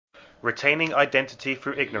Retaining identity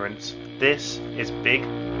through ignorance. This is Big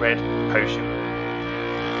Red Potion.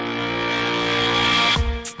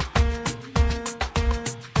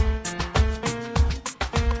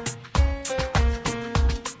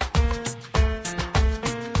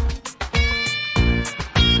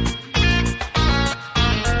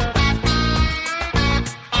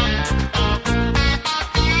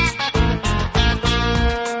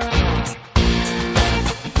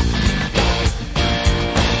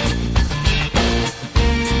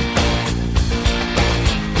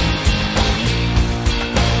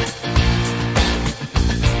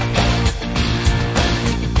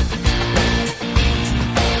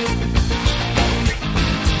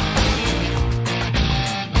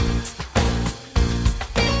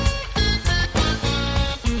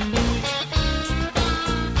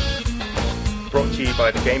 Brought to you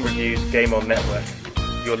by the Game Reviews Game On Network.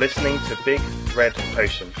 You're listening to Big Red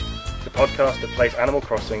Potion, the podcast that plays Animal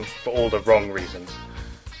Crossing for all the wrong reasons.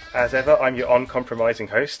 As ever, I'm your uncompromising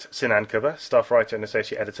host, Sinan Kubba, staff writer and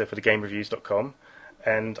associate editor for TheGameReviews.com,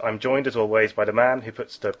 and I'm joined as always by the man who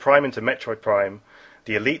puts the Prime into Metroid Prime,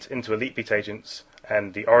 the Elite into Elite Beat Agents,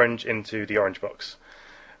 and the Orange into the Orange Box.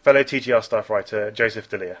 Fellow TGR staff writer, Joseph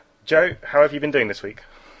DeLia. Joe, how have you been doing this week?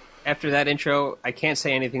 After that intro, I can't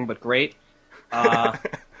say anything but great.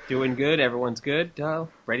 Doing good, everyone's good,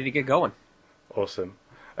 ready to get going. Awesome.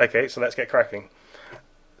 Okay, so let's get cracking.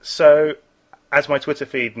 So, as my Twitter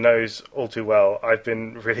feed knows all too well, I've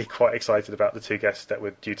been really quite excited about the two guests that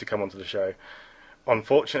were due to come onto the show.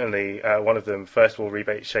 Unfortunately, one of them, First Wall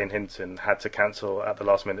Rebate Shane Hinton, had to cancel at the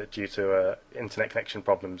last minute due to internet connection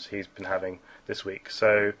problems he's been having this week.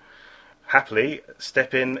 So, happily,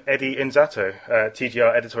 step in Eddie Inzauto,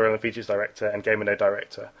 TGR editorial and features director and GamerNode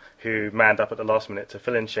director, who manned up at the last minute to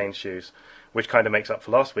fill in Shane's shoes, which kind of makes up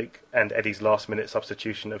for last week, and Eddie's last minute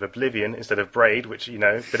substitution of Oblivion instead of Braid, which, you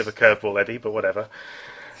know, bit of a curveball, Eddie, but whatever.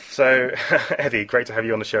 So, Eddie, great to have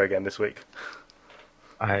you on the show again this week.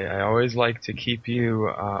 I always like to keep you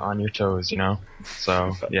on your toes, you know?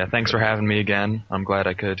 So, yeah, thanks for having me again. I'm glad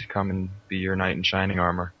I could come and be your knight in shining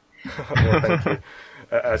armor. Well, thank you.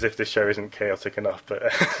 As if this show isn't chaotic enough, but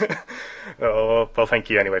well, thank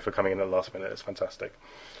you anyway for coming in at the last minute. It's fantastic.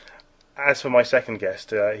 As for my second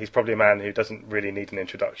guest, he's probably a man who doesn't really need an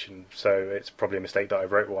introduction, so it's probably a mistake that I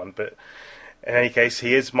wrote one. But in any case,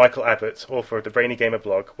 he is Michael Abbott, author of the Brainy Gamer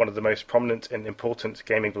blog, one of the most prominent and important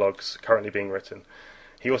gaming blogs currently being written.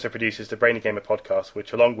 He also produces the Brainy Gamer podcast,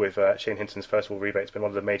 which, along with Shane Hinton's First Wall Rebate, has been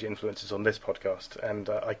one of the major influences on this podcast. And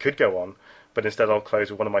I could go on, but instead I'll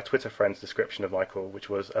close with one of my Twitter friends' description of Michael, which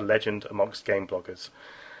was a legend amongst game bloggers.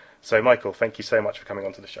 So, Michael, thank you so much for coming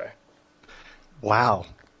onto the show. Wow.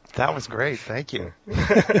 That was great. Thank you.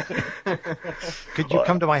 Could you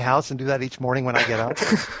come to my house and do that each morning when I get up?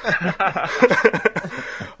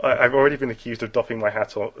 I've already been accused of doffing my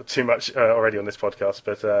hat too much already on this podcast,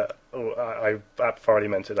 but I thoroughly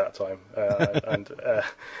meant it that time.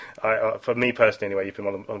 For me personally, anyway, you've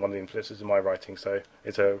been one of the influences in my writing, so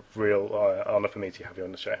it's a real honour for me to have you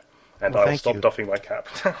on the show. And well, I'll stop doffing my cap.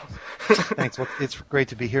 Thanks. Well, it's great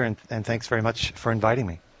to be here, and thanks very much for inviting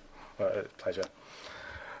me. Pleasure.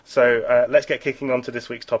 So let's get kicking on to this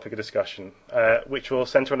week's topic of discussion, which will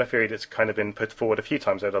centre on a theory that's kind of been put forward a few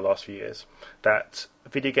times over the last few years, that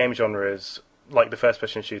video game genres, like the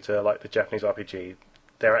first-person shooter, like the Japanese RPG,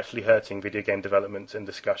 they're actually hurting video game development and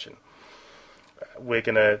discussion. We're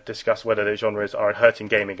going to discuss whether the genres are hurting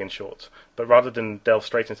gaming in short, but rather than delve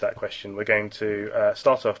straight into that question, we're going to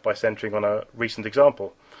start off by centering on a recent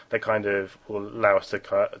example that kind of will allow us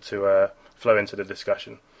to flow into the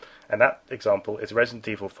discussion. And that example is Resident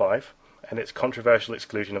Evil 5 and its controversial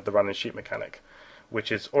exclusion of the run and shoot mechanic, which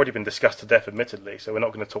has already been discussed to death, admittedly, so we're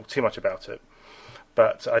not going to talk too much about it.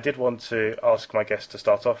 But I did want to ask my guest to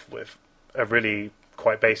start off with a really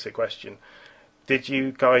quite basic question. Did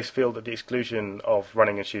you guys feel that the exclusion of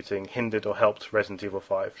running and shooting hindered or helped Resident Evil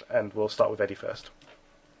 5? And we'll start with Eddie first.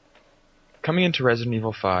 Coming into Resident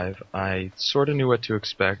Evil 5, I sort of knew what to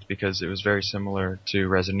expect because it was very similar to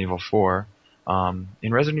Resident Evil 4.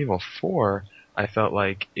 In Resident Evil 4, I felt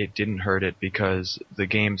like it didn't hurt it because the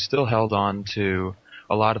game still held on to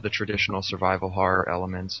a lot of the traditional survival horror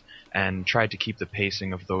elements and tried to keep the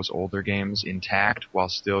pacing of those older games intact while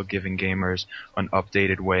still giving gamers an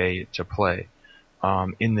updated way to play.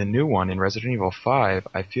 In the new one, in Resident Evil 5,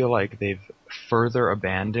 I feel like they've further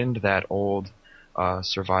abandoned that old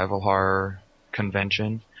survival horror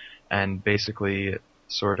convention and basically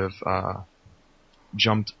sort of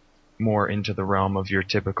jumped more into the realm of your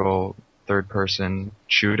typical third-person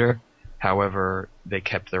shooter. However, they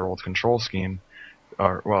kept their old control scheme,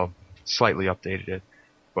 or, well, slightly updated it.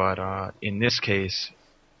 But in this case,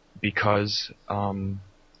 because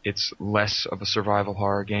it's less of a survival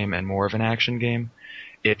horror game and more of an action game,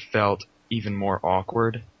 it felt even more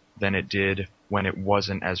awkward than it did when it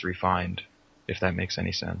wasn't as refined, if that makes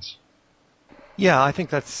any sense. Yeah, I think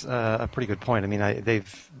that's a pretty good point. I mean,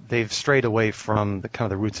 they've strayed away from the kind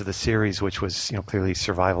of the roots of the series, which was clearly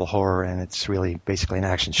survival horror, and it's really basically an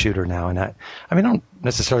action shooter now. And I don't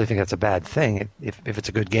necessarily think that's a bad thing. If it's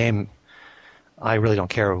a good game, I really don't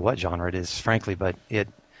care what genre it is, frankly. But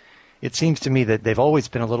it seems to me that they've always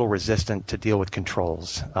been a little resistant to deal with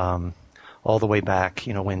controls. All the way back,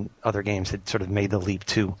 when other games had sort of made the leap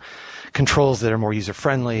to controls that are more user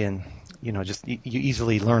friendly and just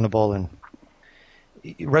easily learnable. And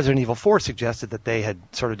Resident Evil 4 suggested that they had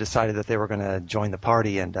sort of decided that they were going to join the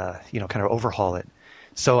party and kind of overhaul it.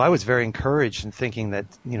 So I was very encouraged in thinking that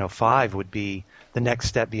 5 would be the next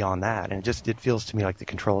step beyond that, and it feels to me like the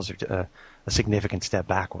controls are a significant step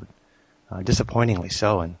backward, disappointingly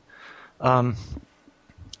so. And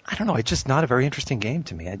I don't know, it's just not a very interesting game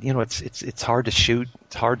to me. It's hard to shoot,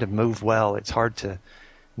 it's hard to move well, it's hard to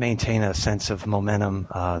maintain a sense of momentum.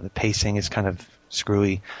 The pacing is kind of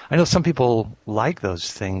screwy. I know some people like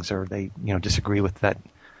those things, or they disagree with that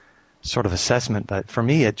sort of assessment, but for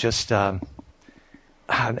me it just the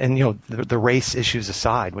race issues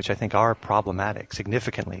aside, which I think are problematic,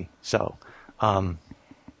 significantly so,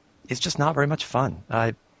 it's just not very much fun.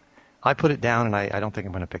 I put it down, and I don't think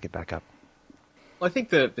I'm going to pick it back up. Well, I think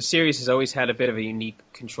the series has always had a bit of a unique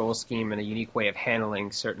control scheme and a unique way of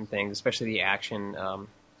handling certain things, especially the action,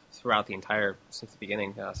 throughout since the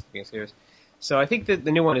beginning series. So I think that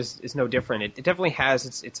the new one is no different. It definitely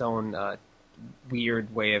has its own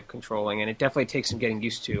weird way of controlling, and it definitely takes some getting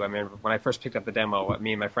used to. I remember when I first picked up the demo,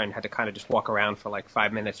 me and my friend had to kind of just walk around for like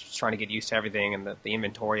 5 minutes just trying to get used to everything and the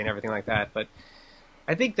inventory and everything like that. But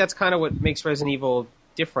I think that's kind of what makes Resident Evil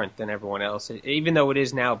different than everyone else. Even though it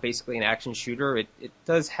is now basically an action shooter, it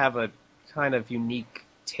does have a kind of unique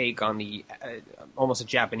take on the, almost a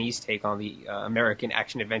Japanese take on the American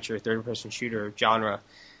action-adventure third-person shooter genre.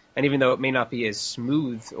 And even though it may not be as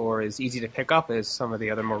smooth or as easy to pick up as some of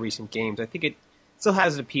the other more recent games, I think it still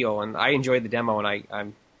has an appeal. And I enjoyed the demo, and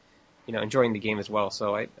I'm enjoying the game as well.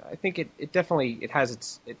 So I think it definitely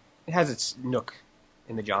has its nook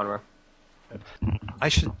in the genre. I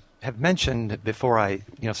should have mentioned before I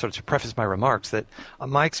sort of to preface my remarks that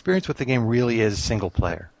my experience with the game really is single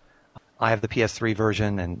player. I have the PS3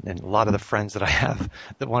 version, and a lot of the friends that I have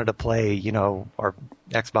that wanted to play, are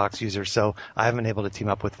Xbox users, so I haven't been able to team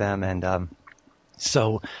up with them. And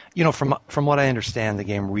so, from what I understand, the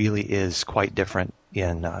game really is quite different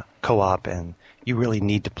in co-op, and you really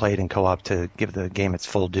need to play it in co-op to give the game its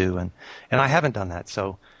full due. And I haven't done that,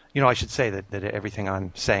 so I should say that everything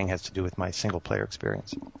I'm saying has to do with my single player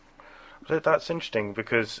experience. That's interesting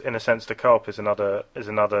because, in a sense, the co-op is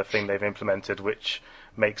another thing they've implemented, which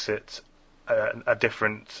makes it a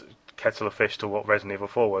different kettle of fish to what Resident Evil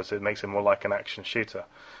 4 was. It makes it more like an action shooter,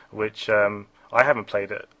 which I haven't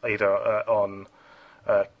played it either on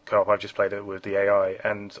co-op. I've just played it with the AI,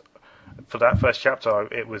 and for that first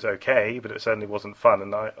chapter, it was okay, but it certainly wasn't fun.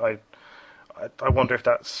 And I wonder if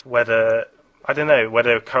that's whether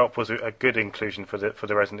co-op was a good inclusion for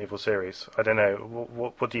the Resident Evil series. I don't know.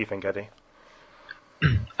 What do you think, Eddie?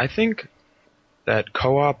 I think that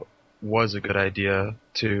co-op was a good idea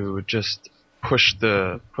to just push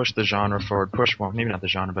the genre forward, maybe not the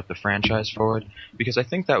genre, but the franchise forward, because I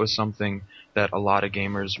think that was something that a lot of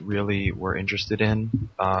gamers really were interested in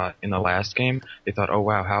the last game. They thought, oh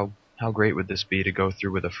wow, how great would this be to go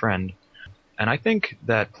through with a friend? And I think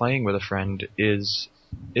that playing with a friend is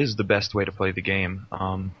the best way to play the game.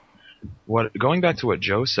 Going back to what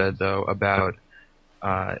Joe said though about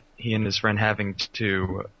he and his friend having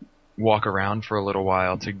to walk around for a little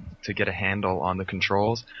while to get a handle on the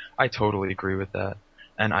controls, I totally agree with that.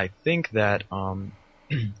 And I think that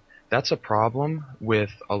that's a problem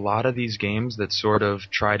with a lot of these games that sort of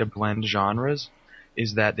try to blend genres,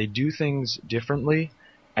 is that they do things differently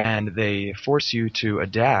and they force you to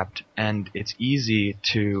adapt, and it's easy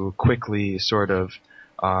to quickly sort of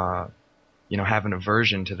have an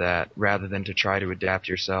aversion to that rather than to try to adapt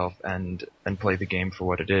yourself and play the game for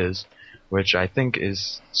what it is, which I think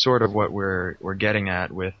is sort of what we're getting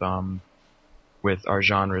at with our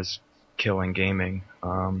genres killing gaming.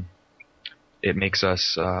 It makes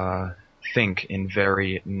us think in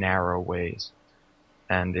very narrow ways,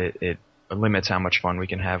 and it limits how much fun we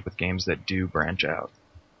can have with games that do branch out.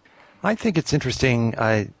 I think it's interesting.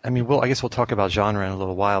 I guess we'll talk about genre in a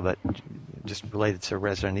little while, but just related to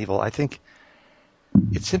Resident Evil, I think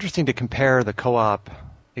it's interesting to compare the co-op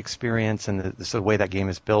experience and the sort of way that game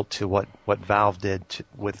is built to what Valve did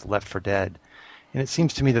with Left 4 Dead. And it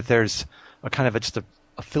seems to me that there's a kind of just a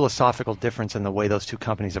philosophical difference in the way those two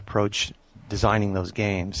companies approach designing those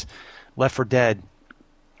games. Left 4 Dead,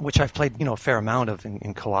 which I've played, a fair amount of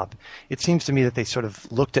in co-op, it seems to me that they sort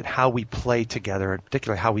of looked at how we play together,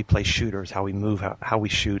 particularly how we play shooters, how we move, how we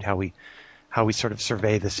shoot, how we sort of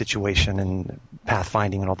survey the situation and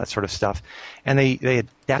pathfinding and all that sort of stuff. And they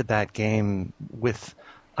adapted that game with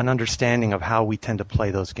an understanding of how we tend to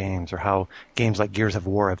play those games, or how games like Gears of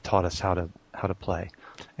War have taught us how to play.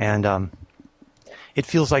 And it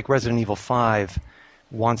feels like Resident Evil 5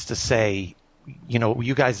 wants to say,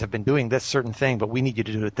 you guys have been doing this certain thing, but we need you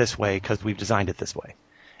to do it this way because we've designed it this way.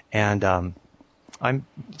 And I'm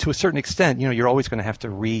to a certain extent, you're always going to have to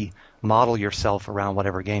remodel yourself around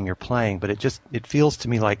whatever game you're playing, but it feels to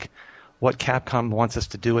me like what Capcom wants us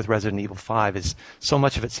to do with Resident Evil 5 is so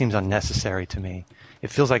much of it seems unnecessary to me.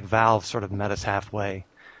 It feels like Valve sort of met us halfway.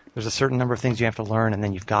 There's a certain number of things you have to learn, and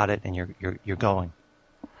then you've got it, and you're going.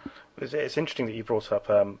 It's interesting that you brought up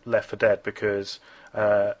Left 4 Dead, because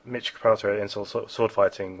Mitch Capato in Sword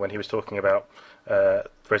Fighting, when he was talking about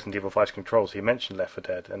Resident Evil 5's controls, he mentioned Left 4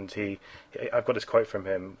 Dead, and I've got this quote from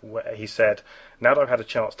him where he said, "Now that I've had a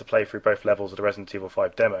chance to play through both levels of the Resident Evil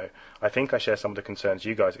 5 demo, I think I share some of the concerns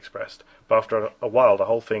you guys expressed, but after a while the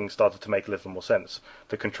whole thing started to make a little more sense.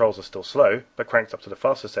 The controls are still slow, but cranked up to the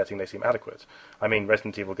fastest setting they seem adequate. I mean,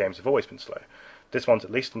 Resident Evil games have always been slow. This one's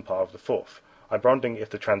at least on par with the fourth. I'm wondering if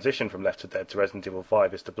the transition from Left 4 Dead to Resident Evil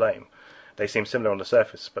 5 is to blame. They seem similar on the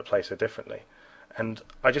surface, but play so differently." And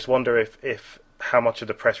I just wonder if how much of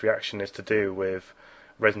the press reaction is to do with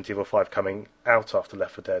Resident Evil 5 coming out after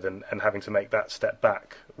Left 4 Dead and having to make that step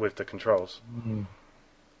back with the controls. Mm-hmm.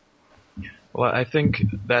 Well, I think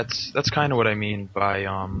that's kind of what I mean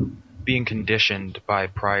by being conditioned by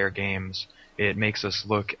prior games. It makes us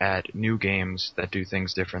look at new games that do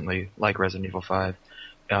things differently, like Resident Evil 5,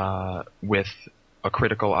 with a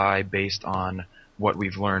critical eye based on what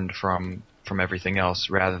we've learned from everything else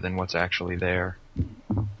rather than what's actually there.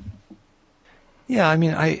 Yeah, I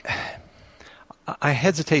mean, I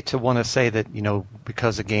hesitate to want to say that,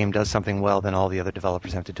 because a game does something well, then all the other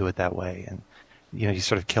developers have to do it that way. And, you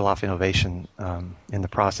sort of kill off innovation in the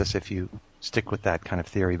process if you stick with that kind of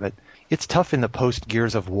theory. But it's tough in the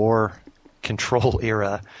post-Gears of War control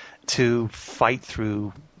era to fight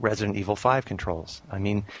through Resident Evil 5 controls. I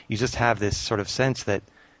mean, you just have this sort of sense that,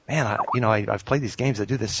 man, I've played these games that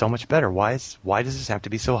do this so much better. Why does this have to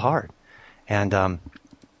be so hard? And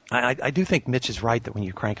I do think Mitch is right that when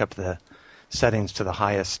you crank up the settings to the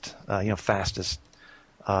highest, fastest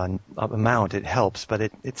amount, it helps. But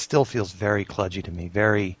it still feels very kludgy to me,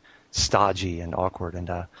 very stodgy and awkward. And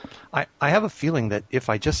I have a feeling that if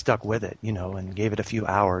I just stuck with it, and gave it a few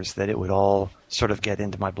hours, that it would all sort of get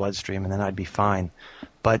into my bloodstream, and then I'd be fine.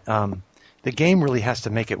 But the game really has to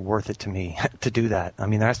make it worth it to me to do that. I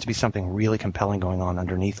mean, there has to be something really compelling going on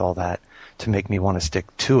underneath all that to make me want to stick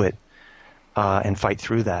to it and fight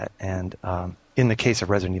through that. And in the case of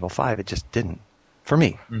Resident Evil 5, it just didn't, for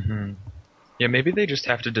me. Mm-hmm. Yeah, maybe they just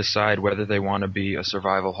have to decide whether they want to be a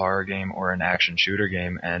survival horror game or an action shooter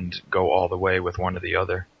game and go all the way with one or the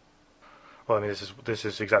other. Well, I mean, this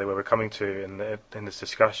is exactly where we're coming to in this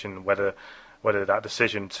discussion, whether that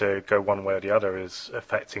decision to go one way or the other is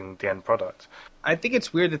affecting the end product. I think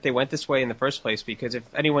it's weird that they went this way in the first place, because if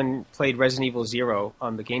anyone played Resident Evil 0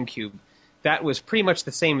 on the GameCube, that was pretty much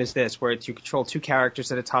the same as this, where you control two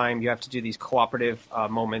characters at a time. You have to do these cooperative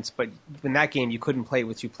moments, but in that game you couldn't play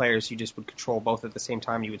with two players. You just would control both at the same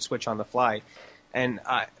time. You would switch on the fly. And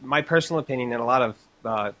my personal opinion, and a lot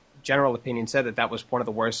of general opinion, said that was one of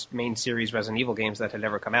the worst main series Resident Evil games that had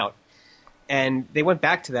ever come out. And they went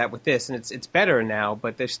back to that with this, and it's better now,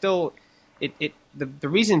 but there's still the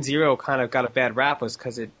reason Zero kind of got a bad rap was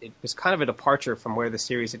because it was kind of a departure from where the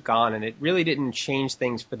series had gone, and it really didn't change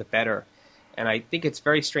things for the better. And I think it's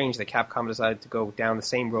very strange that Capcom decided to go down the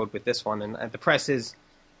same road with this one, and the press is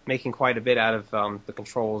making quite a bit out of the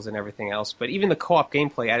controls and everything else. But even the co-op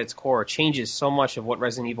gameplay at its core changes so much of what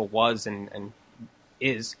Resident Evil was and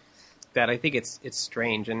is, that I think it's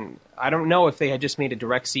strange. And I don't know if they had just made a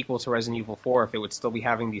direct sequel to Resident Evil 4, if it would still be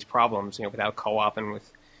having these problems, without co-op and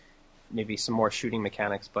with maybe some more shooting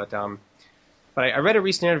mechanics. But I read a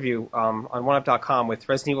recent interview on OneUp.com with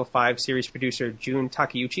Resident Evil 5 series producer Jun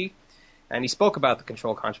Takeuchi, and he spoke about the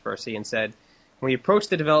control controversy and said, "When we approached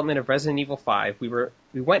the development of Resident Evil 5,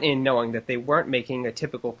 we went in knowing that they weren't making a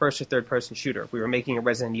typical first or third person shooter. We were making a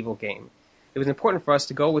Resident Evil game. It was important for us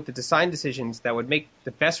to go with the design decisions that would make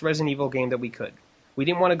the best Resident Evil game that we could. We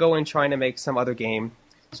didn't want to go in trying to make some other game.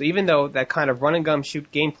 So even though that kind of run and gun shoot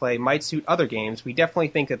gameplay might suit other games, we definitely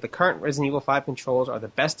think that the current Resident Evil 5 controls are the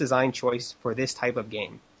best design choice for this type of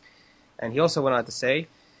game." And he also went on to say,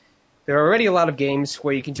 there are already a lot of games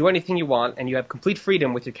where you can do anything you want and you have complete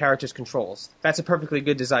freedom with your character's controls. That's a perfectly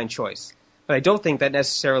good design choice. But I don't think that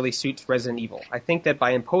necessarily suits Resident Evil. I think that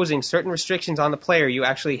by imposing certain restrictions on the player, you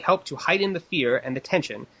actually help to heighten the fear and the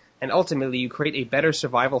tension, and ultimately you create a better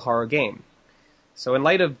survival horror game. So in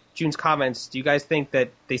light of June's comments, do you guys think that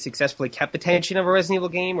they successfully kept the tension of a Resident Evil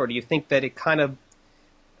game, or do you think that it kind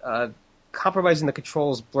of compromising the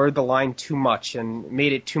controls blurred the line too much and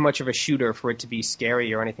made it too much of a shooter for it to be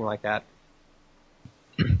scary or anything like that?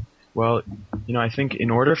 Well, I think in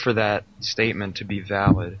order for that statement to be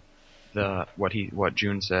valid, what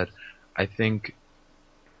June said, I think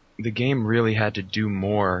the game really had to do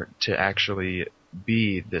more to actually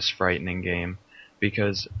be this frightening game,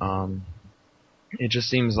 because it just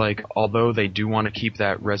seems like although they do want to keep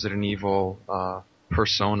that Resident Evil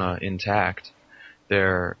persona intact,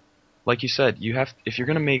 they're, like you said, if you're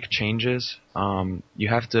going to make changes, you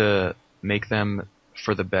have to make them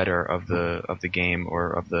for the better of the game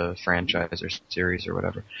or of the franchise or series or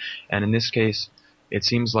whatever. And in this case, it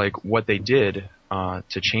seems like what they did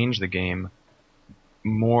to change the game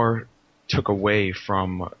more took away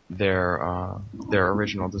from their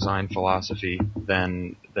original design philosophy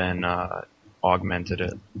than augmented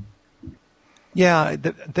it. Yeah,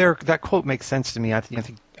 that quote makes sense to me. I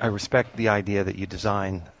think I respect the idea that you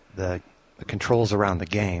design the controls around the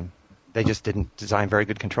game. They just didn't design very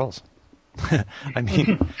good controls. I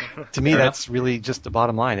mean, to me, that's really just the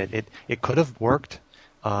bottom line. It could have worked,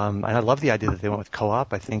 and I love the idea that they went with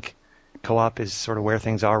co-op. I think co-op is sort of where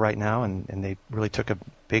things are right now, and they really took a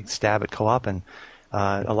big stab at co-op, and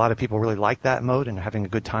a lot of people really like that mode and are having a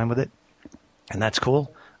good time with it, and that's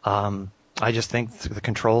cool. I just think the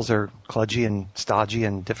controls are kludgy and stodgy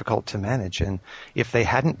and difficult to manage, and if they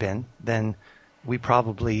hadn't been, then we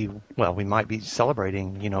might be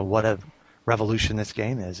celebrating, what a revolution this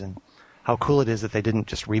game is, and how cool it is that they didn't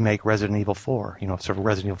just remake Resident Evil 4, sort of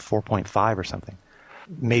Resident Evil 4.5 or something.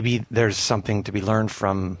 Maybe there's something to be learned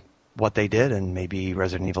from what they did, and maybe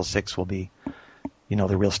Resident Evil 6 will be,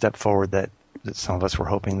 the real step forward that some of us were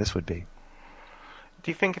hoping this would be. Do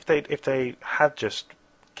you think if they had just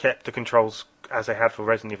kept the controls as they had for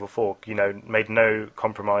Resident Evil 4, made no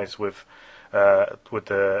compromise with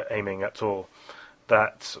the aiming at all,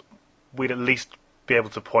 that we'd at least be able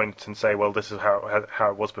to point and say, well, this is how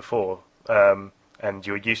it was before, and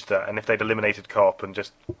you were used to that. And if they'd eliminated co-op and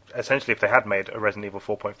just essentially if they had made a Resident Evil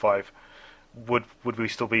 4.5, would we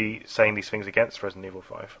still be saying these things against Resident Evil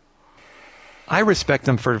 5? I respect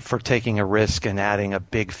them for taking a risk and adding a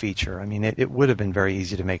big feature. I mean, it would have been very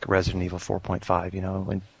easy to make Resident Evil 4.5,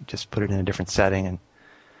 and just put it in a different setting and,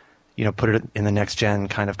 put it in the next-gen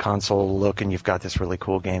kind of console look, and you've got this really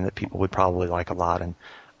cool game that people would probably like a lot. And,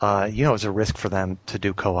 it was a risk for them to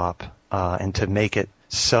do co-op and to make it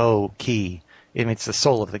so key. I mean, it's the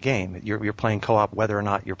soul of the game. You're playing co-op whether or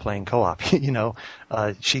not you're playing co-op.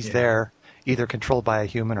 She's there, either controlled by a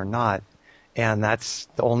human or not, and that's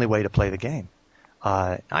the only way to play the game.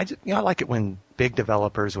 I like it when big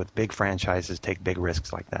developers with big franchises take big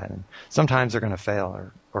risks like that, and sometimes they're going to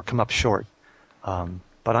fail or come up short.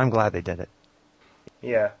 But I'm glad they did it.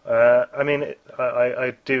 Yeah,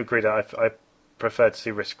 I do agree that I prefer to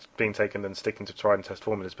see risks being taken than sticking to tried and test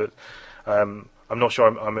formulas. But I'm not sure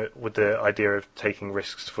I'm with the idea of taking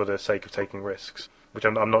risks for the sake of taking risks. Which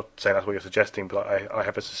I'm not saying that's what you're suggesting, but I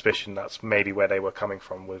have a suspicion that's maybe where they were coming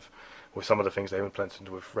from with some of the things they implemented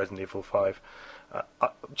with Resident Evil 5.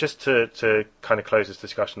 Just to kind of close this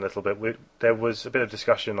discussion a little bit, there was a bit of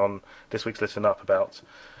discussion on this week's Listen Up about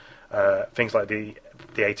things like the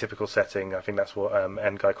atypical setting. I think that's what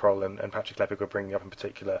N. Guy Kroll and Patrick Lepig were bringing up in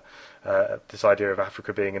particular. This idea of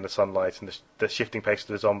Africa being in the sunlight and the shifting pace of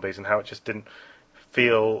the zombies and how it just didn't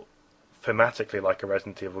feel thematically like a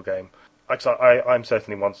Resident Evil game. I'm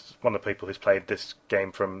certainly one of the people who's played this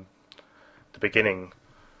game from the beginning,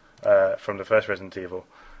 from the first Resident Evil.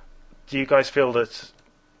 Do you guys feel that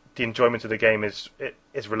the enjoyment of the game is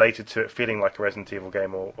related to it feeling like a Resident Evil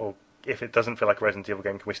game, or if it doesn't feel like a Resident Evil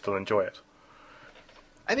game, can we still enjoy it?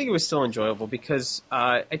 I think it was still enjoyable because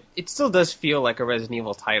it still does feel like a Resident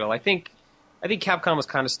Evil title. I think Capcom was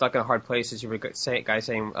kind of stuck in a hard place, as you were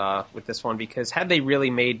saying with this one, because had they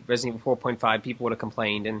really made Resident Evil 4.5, people would have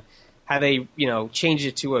complained, and had they changed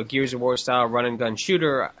it to a Gears of War style run and gun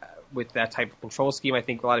shooter with that type of control scheme, I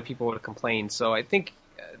think a lot of people would have complained. So I think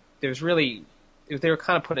they were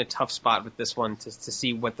kind of put in a tough spot with this one to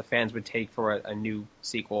see what the fans would take for a new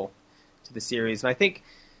sequel to the series. And I think,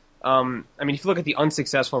 if you look at the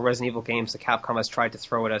unsuccessful Resident Evil games that Capcom has tried to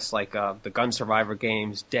throw at us, like the Gun Survivor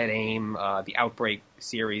games, Dead Aim, the Outbreak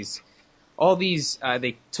series, all these,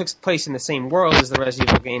 they took place in the same world as the Resident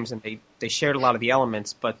Evil games, and they shared a lot of the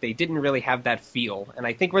elements, but they didn't really have that feel. And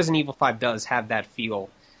I think Resident Evil 5 does have that feel,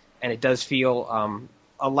 and it does feel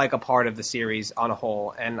like a part of the series on a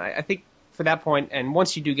whole. And I think for that point, and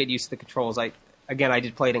once you do get used to the controls, I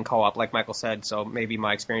did play it in co-op, like Michael said, so maybe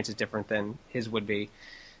my experience is different than his would be.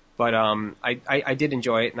 But I did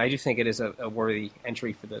enjoy it, and I do think it is a worthy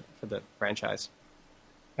entry for the franchise.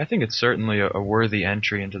 I think it's certainly a worthy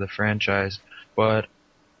entry into the franchise, but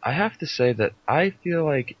I have to say that I feel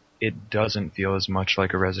like it doesn't feel as much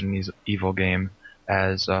like a Resident Evil game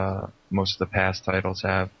as most of the past titles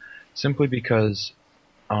have, simply because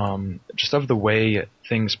just of the way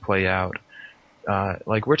things play out.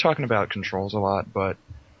 Like, we're talking about controls a lot, but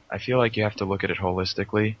I feel like you have to look at it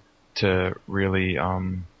holistically to really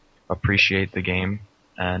appreciate the game.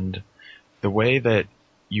 And the way that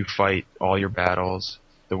you fight all your battles,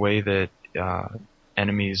 the way that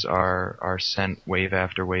enemies are sent wave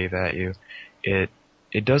after wave at you, it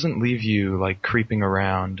doesn't leave you like creeping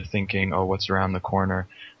around thinking, oh, what's around the corner.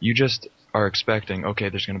 You just are expecting, okay,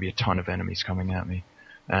 there's going to be a ton of enemies coming at me.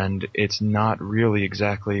 And it's not really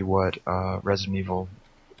exactly what Resident Evil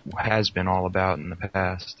has been all about in the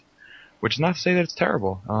past. Which is not to say that it's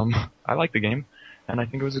terrible. I like the game, and I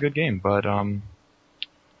think it was a good game, but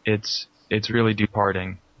it's really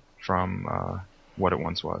departing from what it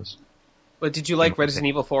once was. But did you like Resident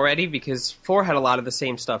Evil 4, Eddie? Because 4 had a lot of the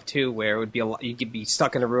same stuff too, where it would be you could be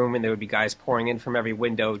stuck in a room and there would be guys pouring in from every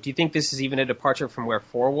window. Do you think this is even a departure from where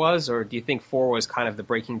 4 was, or do you think 4 was kind of the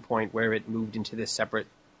breaking point where it moved into this separate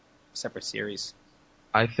series?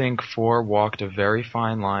 I think 4 walked a very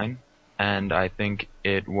fine line, and I think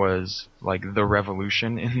it was like the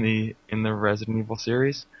revolution in the Resident Evil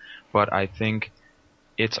series. But I think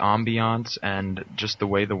its ambiance and just the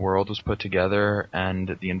way the world was put together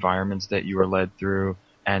and the environments that you were led through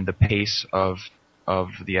and the pace of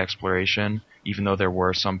the exploration, even though there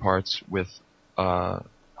were some parts with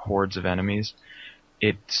hordes of enemies,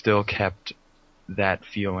 it still kept that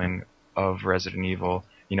feeling of Resident Evil,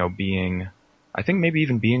 being, I think maybe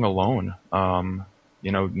even being alone.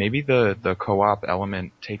 Maybe the co-op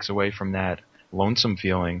element takes away from that lonesome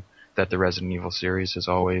feeling that the Resident Evil series has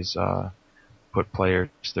always put players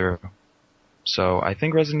through. So I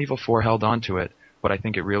think Resident Evil 4 held on to it, but I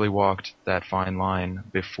think it really walked that fine line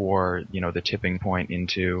before, the tipping point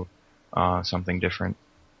into something different.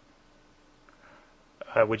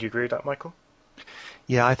 Would you agree with that, Michael?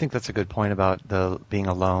 Yeah, I think that's a good point about the being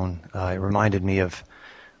alone. It reminded me of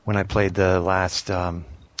when I played the last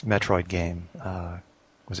Metroid game.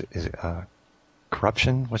 Is it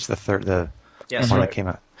Corruption? What's the third? Yes, one right. that came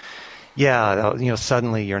out. Yeah,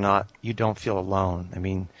 suddenly you don't feel alone. I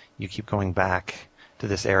mean, you keep going back to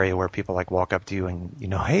this area where people like walk up to you and,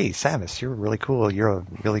 hey, Samus, you're really cool. You're a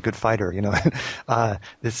really good fighter.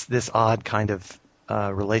 This odd kind of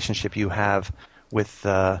relationship you have with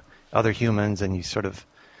other humans, and you sort of,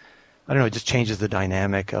 I don't know, it just changes the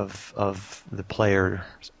dynamic of the player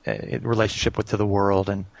relationship to the world.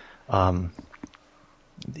 And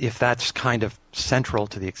if that's kind of central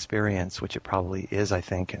to the experience, which it probably is, I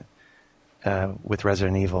think, with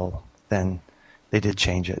Resident Evil, then they did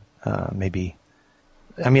change it. Maybe,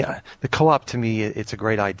 I mean, the co-op, to me, it's a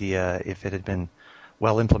great idea. If it had been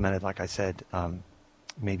well implemented, like I said,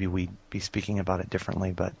 maybe we'd be speaking about it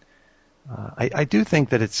differently. But I do think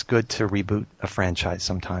that it's good to reboot a franchise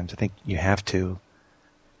sometimes. I think you have to.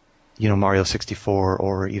 Mario 64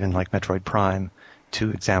 or even like Metroid Prime,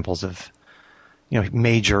 2 examples of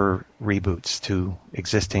major reboots to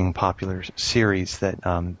existing popular series that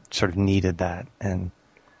sort of needed that. And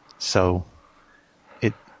so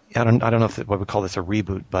I don't know if what we call this a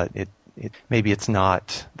reboot, but it maybe it's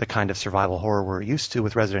not the kind of survival horror we're used to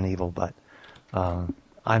with Resident Evil, but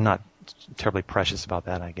I'm not terribly precious about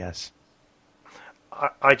that, I guess.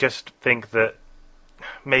 I just think that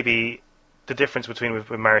maybe the difference between with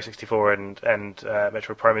Mario 64 and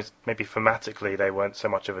Metroid Prime is maybe thematically they weren't so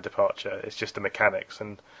much of a departure. It's just the mechanics,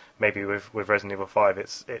 and maybe with Resident Evil 5,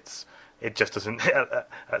 it just doesn't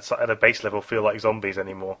at a base level feel like zombies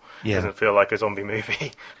anymore. Yeah. It doesn't feel like a zombie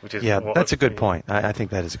movie, which is that's a good point. I think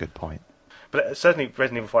that is a good point. But certainly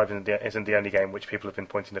Resident Evil 5 isn't the only game which people have been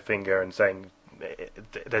pointing the finger and saying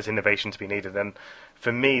there's innovation to be needed. And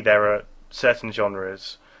for me, there are certain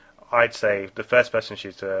genres. I'd say the first-person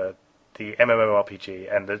shooter, the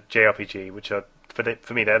MMORPG, and the JRPG, which are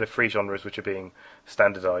for me they're the 3 genres which are being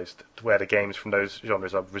standardized, where the games from those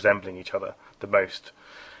genres are resembling each other the most.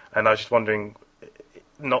 And I was just wondering,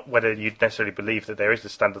 not whether you'd necessarily believe that there is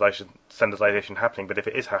this standardization happening, but if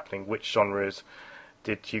it is happening, which genres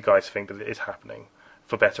did you guys think that it is happening,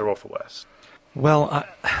 for better or for worse? Well,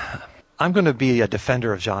 I'm going to be a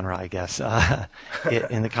defender of genre, I guess,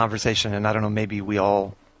 in the conversation, and I don't know, maybe we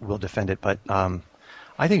all will defend it, but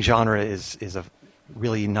I think genre is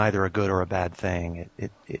really neither a good or a bad thing.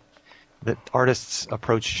 The artists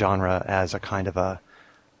approach genre as a kind of a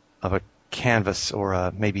canvas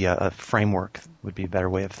or maybe a framework would be a better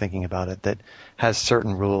way of thinking about it, that has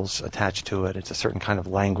certain rules attached to it. It's a certain kind of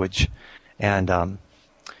language, and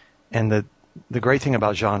the great thing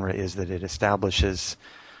about genre is that it establishes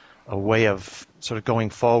a way of sort of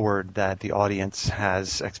going forward, that the audience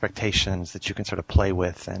has expectations that you can sort of play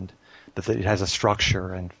with, and that it has a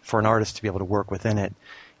structure. And for an artist to be able to work within it,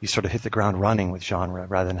 you sort of hit the ground running with genre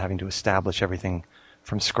rather than having to establish everything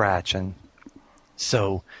from scratch. And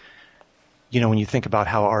so, when you think about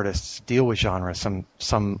how artists deal with genre,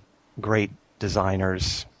 some great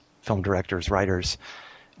designers, film directors, writers,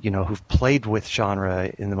 who've played with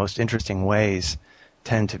genre in the most interesting ways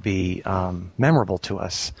tend to be memorable to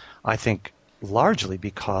us, I think largely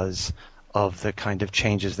because of the kind of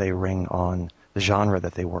changes they ring on the genre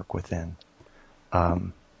that they work within.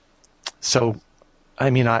 I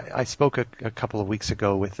spoke a couple of weeks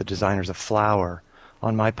ago with the designers of Flower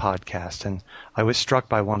on my podcast, and I was struck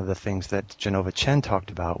by one of the things that Genova Chen talked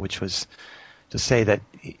about, which was to say that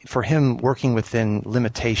for him, working within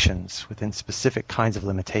limitations, within specific kinds of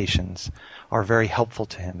limitations, are very helpful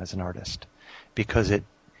to him as an artist, because it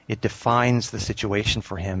defines the situation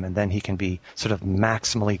for him, and then he can be sort of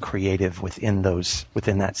maximally creative within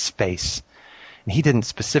that space. And he didn't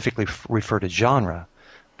specifically refer to genre,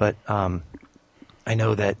 but I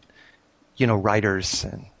know that writers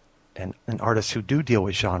and artists who do deal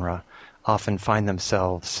with genre often find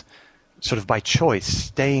themselves sort of by choice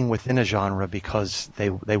staying within a genre because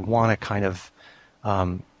they want to kind of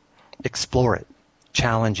explore it,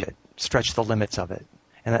 challenge it, stretch the limits of it,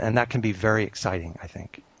 and that can be very exciting, I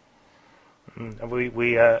think. And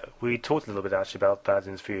we talked a little bit actually about that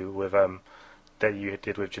interview with that you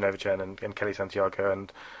did with Genova Chen and Kelly Santiago,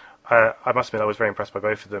 and I must admit I was very impressed by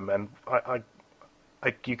both of them. And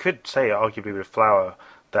you could say arguably with Flower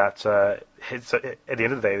that at the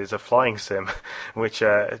end of the day there's a flying sim which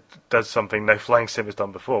does something no flying sim has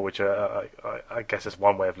done before, which I guess is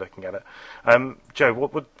one way of looking at it. Joe,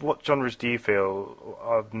 what genres do you feel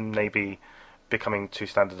are maybe becoming too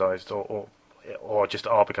standardized or just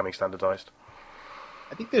are becoming standardized?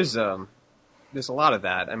 I think there's a lot of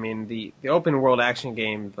that. I mean, the open world action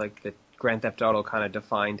game like that Grand Theft Auto kind of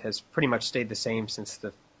defined has pretty much stayed the same since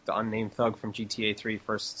the unnamed thug from GTA 3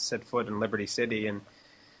 first set foot in Liberty City. And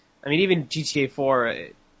I mean, even GTA 4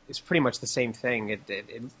 is pretty much the same thing.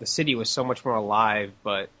 The city was so much more alive,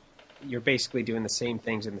 but you're basically doing the same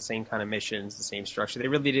things and the same kind of missions, the same structure. They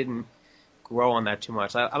really didn't grow on that too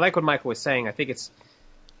much. I like what Michael was saying. I think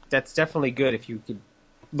that's definitely good if you could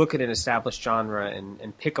look at an established genre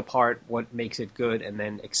and pick apart what makes it good and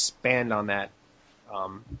then expand on that.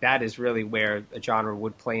 That is really where a genre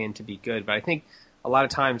would play in to be good. But I think a lot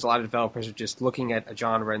of times, a lot of developers are just looking at a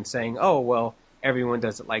genre and saying, oh, well, everyone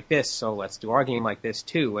does it like this, so let's do our game like this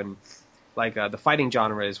too. And like the fighting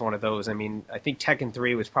genre is one of those. I mean, I think Tekken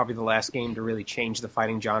 3 was probably the last game to really change the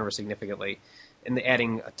fighting genre significantly, and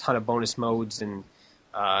adding a ton of bonus modes and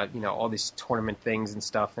all these tournament things and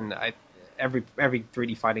stuff. And every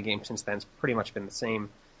 3D fighting game since then has pretty much been the same.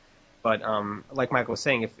 But like Michael was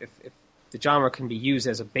saying, if the genre can be used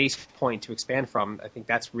as a base point to expand from, I think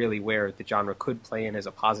that's really where the genre could play in as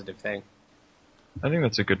a positive thing. I think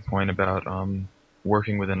that's a good point about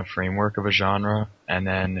working within a framework of a genre and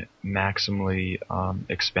then maximally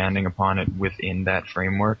expanding upon it within that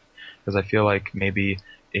framework. Because I feel like maybe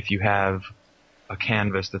if you have a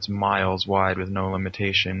canvas that's miles wide with no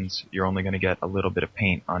limitations, you're only going to get a little bit of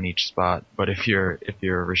paint on each spot. But if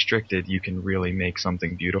you're restricted, you can really make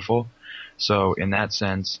something beautiful. So in that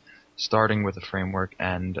sense, starting with a framework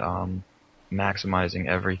and maximizing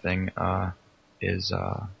everything is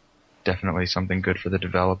definitely something good for the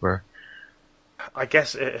developer. I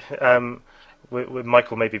guess with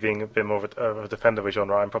Michael maybe being a bit more of a defender of a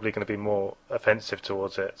genre, I'm probably going to be more offensive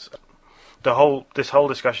towards it. This whole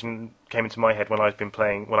discussion came into my head when I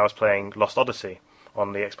was playing Lost Odyssey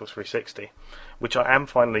on the Xbox 360, which I am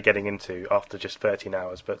finally getting into after just 13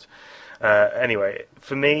 hours. But anyway,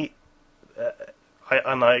 for me,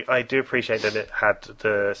 I do appreciate that it had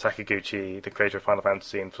the Sakaguchi, the creator of Final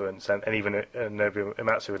Fantasy influence, and even Nobuo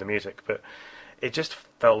Uematsu with the music, but it just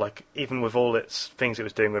felt like, even with all its things it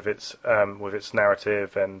was doing with its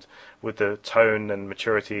narrative and with the tone and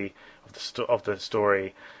maturity of the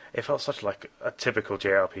story, it felt such like a typical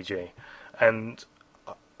JRPG. And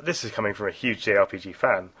this is coming from a huge JRPG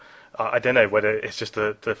fan. I don't know whether it's just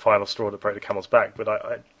the final straw that broke the camel's back,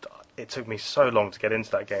 but it took me so long to get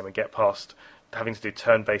into that game and get past having to do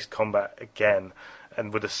turn-based combat again,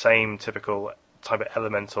 and with the same typical type of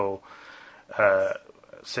elemental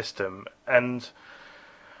system. And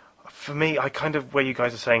for me, I kind of, where you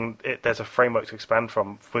guys are saying there's a framework to expand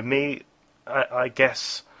from, for me, I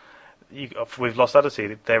guess with Lost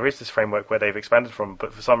Odyssey, there is this framework where they've expanded from,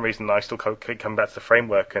 but for some reason I still keep coming back to the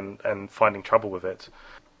framework and finding trouble with it.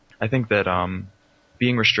 I think that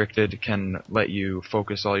being restricted can let you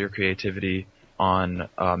focus all your creativity on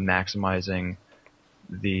maximizing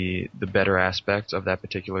the better aspects of that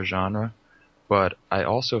particular genre, but I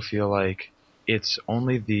also feel like it's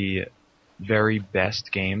only the very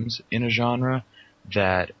best games in a genre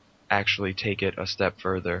that actually take it a step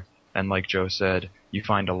further. And like Joe said, you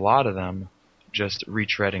find a lot of them just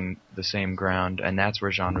retreading the same ground, and that's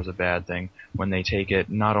where genre's a bad thing, when they take it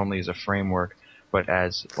not only as a framework, but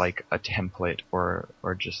as like a template or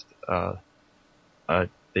just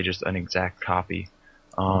they just an exact copy.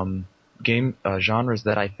 Genres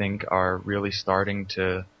that I think are really starting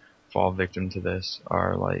to fall victim to this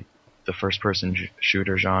are like the first-person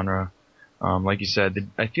shooter genre. Like you said,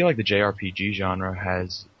 I feel like the JRPG genre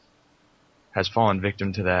has fallen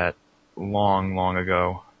victim to that long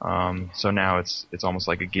ago. So now it's almost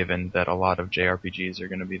like a given that a lot of JRPGs are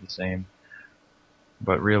going to be the same.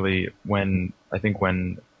 But really, when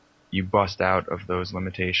you bust out of those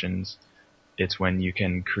limitations, it's when you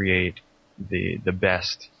can create the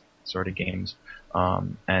best sort of games,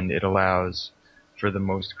 and it allows for the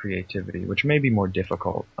most creativity, which may be more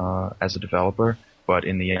difficult as a developer, but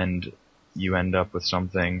in the end, you end up with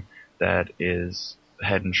something that is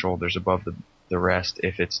head and shoulders above the rest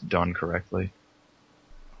if it's done correctly.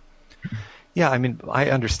 Yeah, I mean, I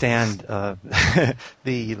understand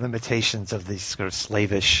the limitations of this sort of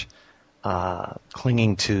slavish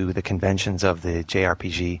clinging to the conventions of the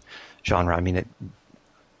JRPG genre. I mean,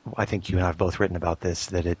 I think you and I have both written about this,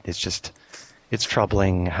 that it's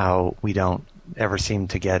troubling how we don't ever seem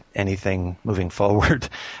to get anything moving forward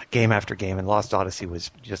game after game, and Lost Odyssey was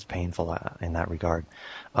just painful in that regard.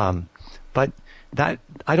 But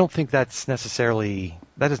I don't think that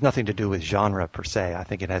has nothing to do with genre per se. I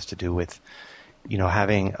think it has to do with,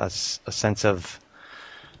 having a sense of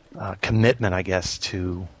commitment, I guess,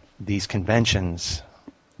 to these conventions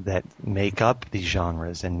that make up these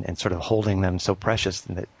genres and sort of holding them so precious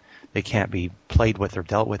that they can't be played with or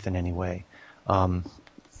dealt with in any way.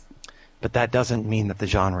 But that doesn't mean that the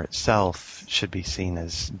genre itself should be seen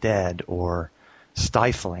as dead or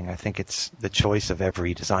stifling. I think it's the choice of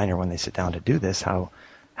every designer when they sit down to do this,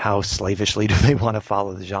 how slavishly do they want to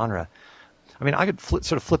follow the genre. I mean, I could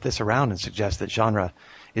sort of flip this around and suggest that genre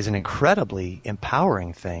is an incredibly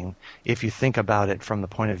empowering thing if you think about it from the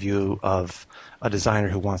point of view of a designer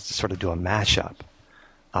who wants to sort of do a mashup.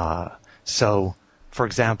 So, for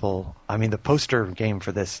example, I mean, the poster game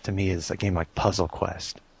for this to me is a game like Puzzle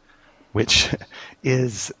Quest, which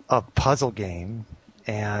is a puzzle game,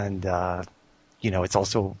 and it's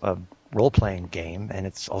also a role-playing game, and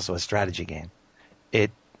it's also a strategy game.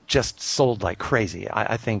 It just sold like crazy.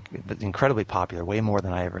 I think it's incredibly popular, way more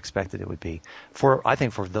than I ever expected it would be. I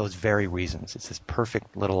think for those very reasons. It's this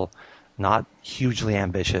perfect little, not hugely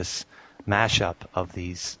ambitious mashup of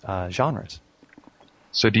these genres.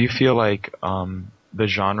 So do you feel like the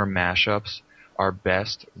genre mashups are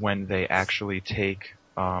best when they actually take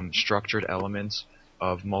structured elements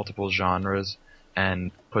of multiple genres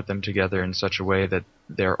and put them together in such a way that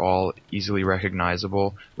they're all easily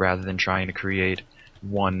recognizable, rather than trying to create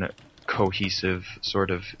one cohesive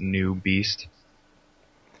sort of new beast?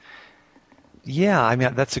 Yeah, I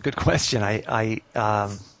mean, that's a good question.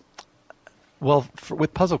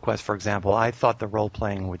 With Puzzle Quest, for example, I thought the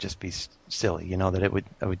role-playing would just be silly, that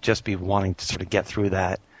I would just be wanting to sort of get through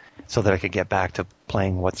that so that I could get back to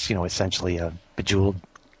playing what's, essentially a Bejeweled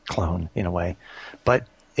clone in a way. But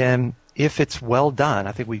if it's well done,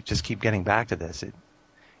 I think we just keep getting back to this.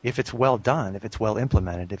 If it's well done, if it's well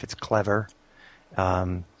implemented, if it's clever,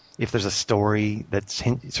 if there's a story that's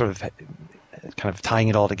sort of kind of tying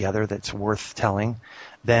it all together that's worth telling,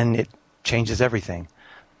 then it changes everything.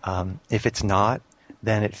 If it's not,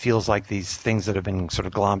 then it feels like these things that have been sort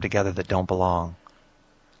of glommed together that don't belong.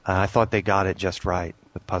 I thought they got it just right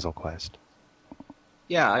with Puzzle Quest.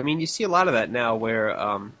 Yeah, I mean, you see a lot of that now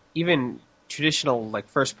where even traditional like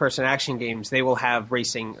first-person action games, they will have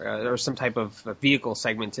racing or some type of vehicle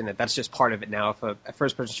segment in it. That's just part of it now. If a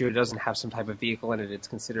first-person shooter doesn't have some type of vehicle in it, it's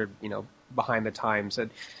considered, behind the times. And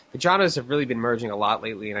the genres have really been merging a lot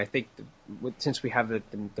lately, and I think since we have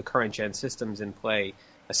the current gen systems in play,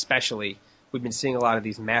 especially, we've been seeing a lot of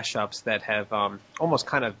these mashups that have almost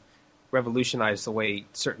kind of revolutionized the way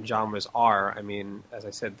certain genres are. I mean, as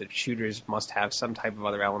I said, the shooters must have some type of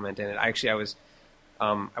other element in it.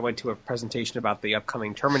 I went to a presentation about the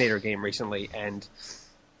upcoming Terminator game recently, and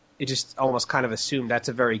it just almost kind of assumed that's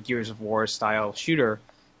a very Gears of War style shooter.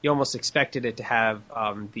 You almost expected it to have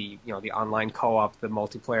the online co-op, the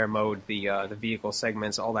multiplayer mode, the vehicle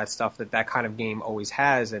segments, all that stuff that kind of game always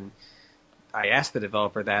has. And I asked the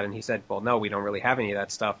developer that, and he said, "Well, no, we don't really have any of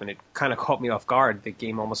that stuff." And it kind of caught me off guard. The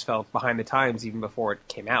game almost fell behind the times even before it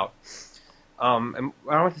came out. And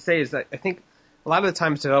what I want to say is that I think a lot of the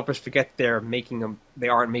times developers forget they aren't making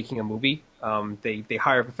a movie. They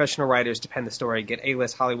hire professional writers to pen the story, get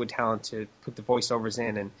A-list Hollywood talent to put the voiceovers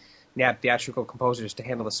in, and nab theatrical composers to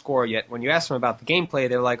handle the score. Yet when you ask them about the gameplay,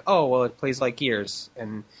 they're like, "Oh, well, it plays like Gears."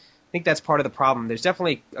 And I think that's part of the problem. There's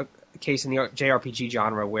definitely a case in the JRPG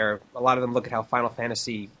genre where a lot of them look at how Final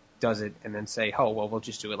Fantasy does it and then say, "Oh, well, we'll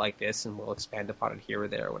just do it like this and we'll expand upon it here or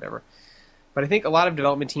there or whatever." But I think a lot of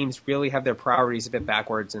development teams really have their priorities a bit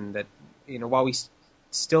backwards, and that, while we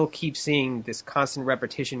still keep seeing this constant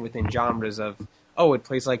repetition within genres of, "Oh, it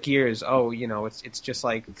plays like Gears. Oh, it's just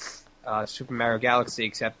like Super Mario Galaxy,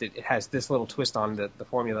 except it has this little twist on the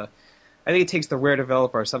formula." I think it takes the rare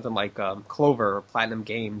developer, something like Clover or Platinum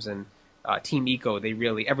Games and Team Eco. They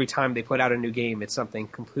really, every time they put out a new game, it's something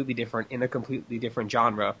completely different in a completely different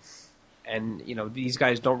genre. And, these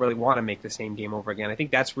guys don't really want to make the same game over again. I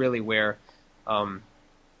think that's really where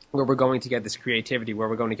we're going to get this creativity, where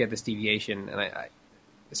we're going to get this deviation. And I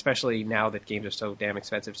especially now that games are so damn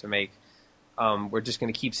expensive to make, we're just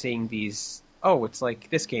going to keep seeing these, "Oh, it's like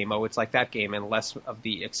this game, oh, it's like that game," and less of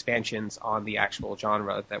the expansions on the actual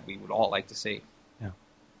genre that we would all like to see. Yeah.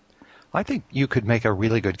 I think you could make a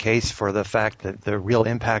really good case for the fact that the real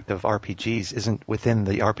impact of RPGs isn't within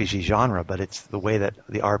the RPG genre, but it's the way that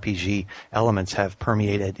the RPG elements have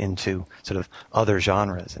permeated into sort of other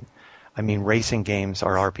genres. And I mean, racing games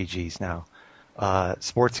are RPGs now.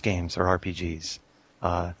 Sports games are RPGs.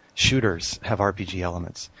 Shooters have RPG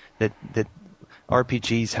elements. That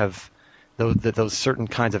RPGs have those certain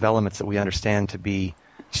kinds of elements that we understand to be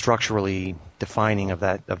structurally defining of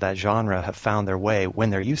that genre have found their way, when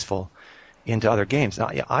they're useful, into other games. Now,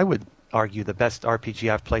 I would argue the best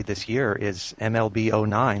RPG I've played this year is MLB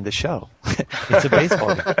 09, the show. It's a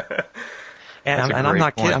baseball game. And I'm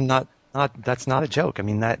not kidding. I'm not. That's not a joke. I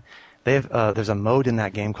mean, that there's a mode in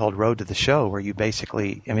that game called Road to the Show where you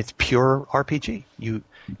basically, it's pure RPG.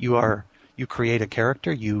 You create a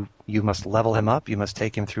character. You must level him up. You must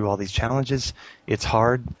take him through all these challenges. It's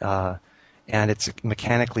hard, and it's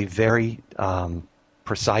mechanically very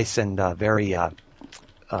precise and very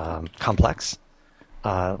complex,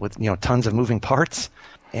 with tons of moving parts.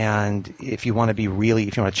 And if you want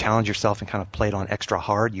to challenge yourself and kind of play it on extra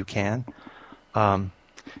hard, you can. And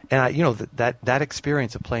that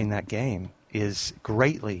experience of playing that game is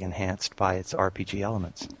greatly enhanced by its RPG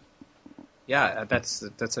elements. Yeah,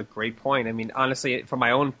 that's a great point. I mean, honestly, from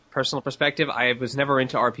my own personal perspective, I was never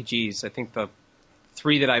into RPGs. I think the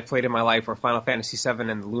 3 that I played in my life were Final Fantasy VII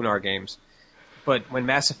and the Lunar games. But when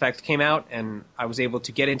Mass Effect came out and I was able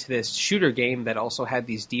to get into this shooter game that also had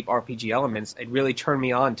these deep RPG elements, it really turned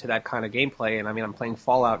me on to that kind of gameplay. And I mean, I'm playing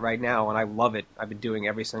Fallout right now and I love it. I've been doing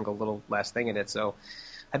every single little last thing in it. So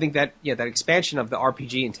I think that expansion of the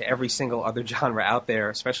RPG into every single other genre out there,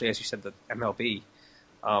 especially as you said, the MLB,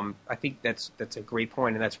 I think that's a great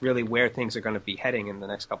point, and that's really where things are going to be heading in the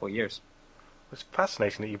next couple of years. It's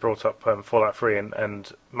fascinating that you brought up Fallout 3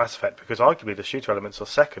 and Mass Effect, because arguably the shooter elements are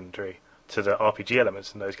secondary to the RPG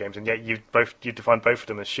elements in those games, and yet you define both of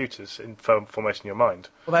them as shooters foremost in your mind.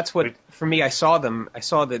 Well, that's what, for me, I saw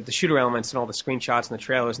the shooter elements and all the screenshots and the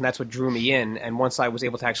trailers, and that's what drew me in. And once I was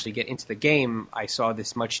able to actually get into the game, I saw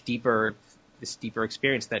this deeper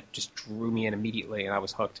experience that just drew me in immediately, and I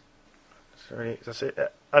was hooked. Sorry, that's it.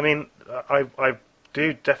 I mean, I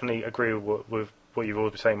do definitely agree with what you've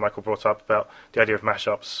always been saying. Michael brought up about the idea of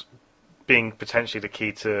mashups being potentially the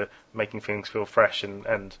key to making things feel fresh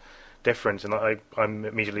and different, and I'm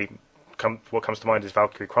immediately what comes to mind is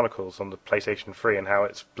Valkyrie Chronicles on the PlayStation 3 and how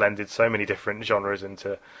it's blended so many different genres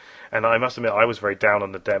into. And I must admit, I was very down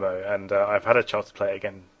on the demo, and I've had a chance to play it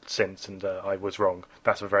again since, and I was wrong.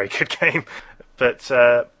 That's a very good game, but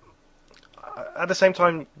at the same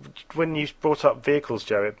time, when you brought up vehicles,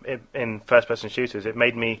 Joe, in first-person shooters, it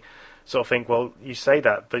made me sort of think, well, you say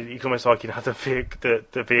that, but you can almost argue that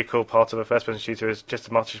the vehicle part of a first-person shooter is just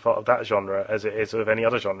as much a part of that genre as it is of any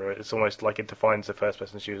other genre. It's almost like it defines the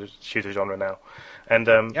first-person shooter genre now. And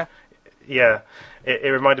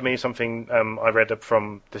it reminded me of something I read up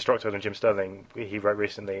from Destructoid and Jim Sterling. He wrote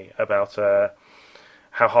recently about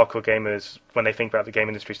how hardcore gamers, when they think about the game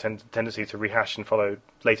industry's tendency to rehash and follow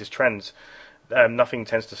latest trends, nothing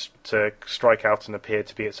tends to strike out and appear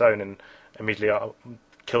to be its own, and immediately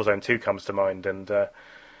Killzone 2 comes to mind. And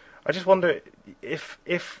I just wonder if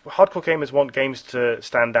hardcore gamers want games to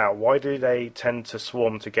stand out, why do they tend to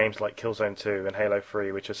swarm to games like Killzone 2 and Halo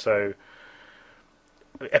 3, which are so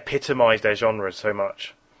epitomise their genres so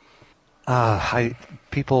much?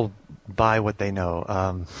 People buy what they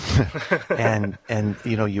know, and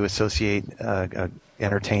you associate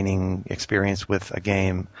entertaining experience with a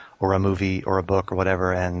game or a movie or a book or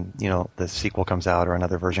whatever, and the sequel comes out or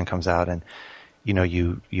another version comes out, and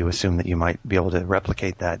you assume that you might be able to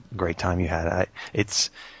replicate that great time you had.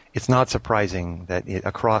 It's not surprising that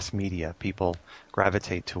across media people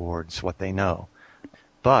gravitate towards what they know,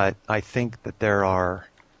 but I think that there are.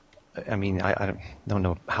 I mean, I don't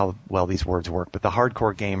know how well these words work, but the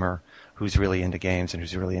hardcore gamer who's really into games and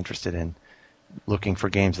who's really interested in looking for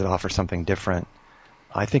games that offer something different.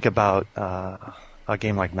 I think about a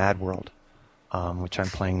game like Mad World, which I'm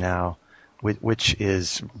playing now, which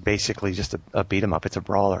is basically just a beat 'em up. It's a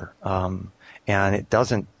brawler, and it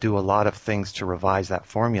doesn't do a lot of things to revise that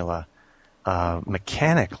formula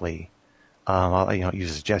mechanically. It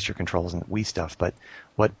uses gesture controls and Wii stuff, but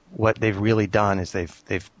what they've really done is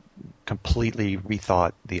they've completely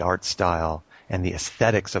rethought the art style and the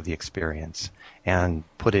aesthetics of the experience and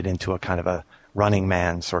put it into a kind of a Running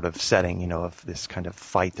Man sort of setting, of this kind of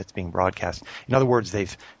fight that's being broadcast. In other words,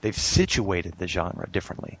 they've situated the genre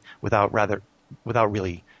differently without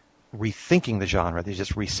really rethinking the genre. They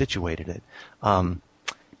just resituated it.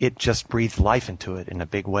 It just breathed life into it in a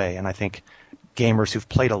big way, and I think gamers who've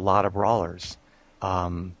played a lot of brawlers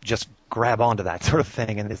just grab onto that sort of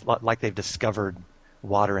thing, and it's like they've discovered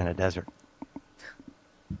water in a desert.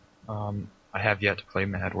 I have yet to play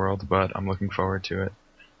Mad World, but I'm looking forward to it.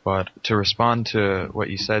 But to respond to what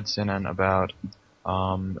you said, Sinan, about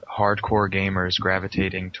hardcore gamers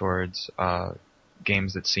gravitating towards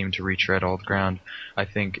games that seem to retread old ground, I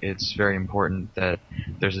think it's very important that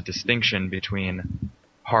there's a distinction between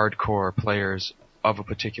hardcore players of a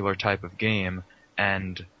particular type of game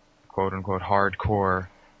and quote-unquote hardcore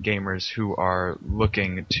gamers who are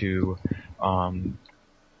looking to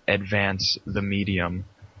advance the medium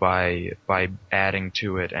by adding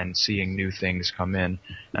to it and seeing new things come in.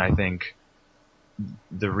 And I think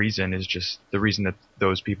the reason that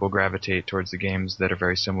those people gravitate towards the games that are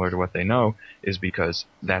very similar to what they know is because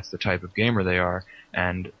that's the type of gamer they are,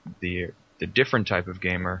 and the different type of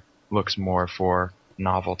gamer looks more for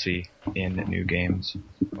novelty in new games.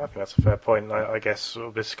 I think that's a fair point. I guess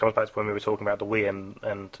this comes back to when we were talking about the Wii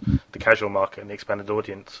and the casual market and the expanded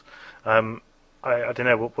audience. I don't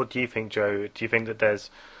know, what do you think, Joe? Do you think that there's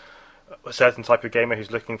a certain type of gamer who's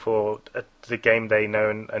looking for the game they know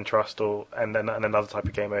and trust, and another type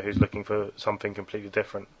of gamer who's looking for something completely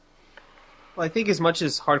different? Well, I think as much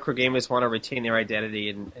as hardcore gamers want to retain their identity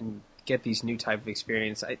and get these new type of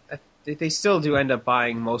experience, they still do end up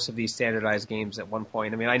buying most of these standardized games at one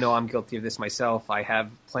point. I mean, I know I'm guilty of this myself. I have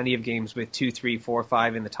plenty of games with 2, 3, 4,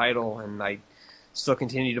 5 in the title, and I still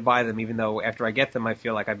continue to buy them, even though after I get them, I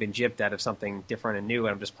feel like I've been gypped out of something different and new,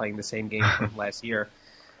 and I'm just playing the same game from last year.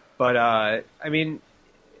 But, I mean,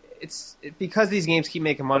 it's because these games keep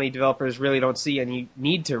making money, developers really don't see any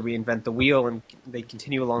need to reinvent the wheel, and they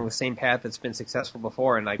continue along the same path that's been successful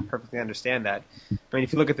before, and I perfectly understand that. I mean,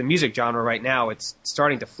 if you look at the music genre right now, it's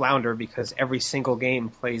starting to flounder because every single game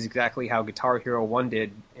plays exactly how Guitar Hero 1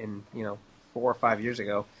 did in, 4 or 5 years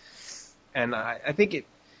ago. And I think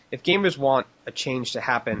if gamers want a change to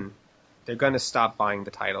happen, they're going to stop buying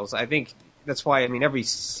the titles. I think that's why, every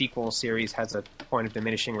sequel series has a point of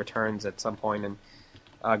diminishing returns at some point,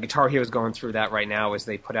 and Guitar Hero is going through that right now as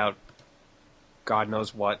they put out God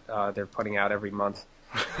knows what they're putting out every month.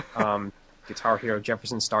 Guitar Hero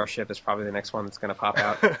Jefferson Starship is probably the next one that's going to pop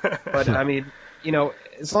out. But,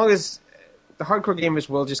 as long as the hardcore gamers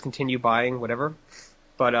will just continue buying whatever,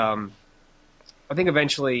 but I think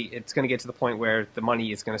eventually it's going to get to the point where the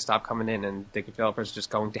money is going to stop coming in and the developers are just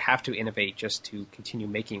going to have to innovate just to continue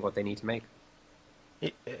making what they need to make.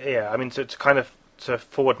 Yeah, to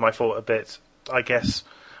forward my thought a bit, I guess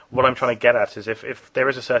what I'm trying to get at is if there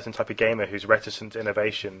is a certain type of gamer who's reticent to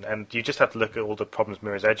innovation, and you just have to look at all the problems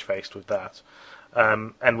Mirror's Edge faced with that,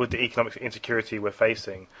 and with the economic insecurity we're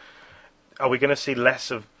facing, are we going to see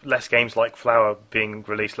less games like Flower being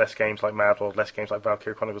released, less games like Mad World, less games like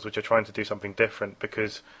Valkyrie Chronicles, which are trying to do something different,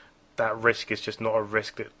 because that risk is just not a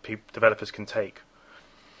risk that developers can take?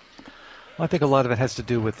 Well, I think a lot of it has to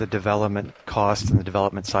do with the development cost and the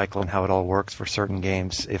development cycle and how it all works for certain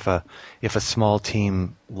games. If a small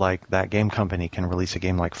team like that game company can release a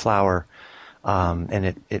game like Flower,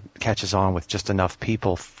 and it catches on with just enough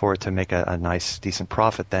people for it to make a nice, decent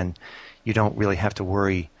profit, then you don't really have to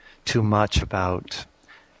worry too much about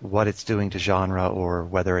what it's doing to genre or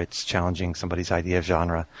whether it's challenging somebody's idea of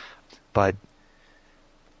genre. But,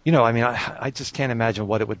 I mean, I just can't imagine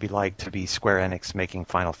what it would be like to be Square Enix making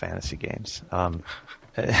Final Fantasy games.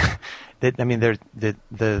 I mean,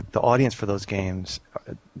 the audience for those games,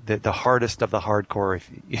 the hardest of the hardcore,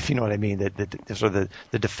 if you know what I mean, the sort of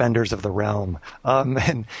the defenders of the realm.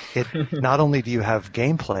 And not only do you have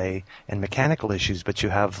gameplay and mechanical issues, but you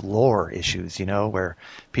have lore issues, where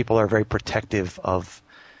people are very protective of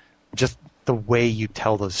just the way you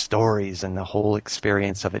tell those stories and the whole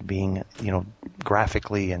experience of it being,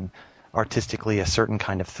 graphically and artistically a certain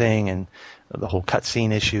kind of thing, and the whole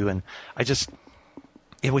cutscene issue. And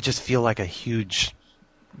it would just feel like a huge,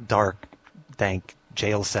 dark, dank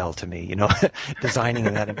jail cell to me, designing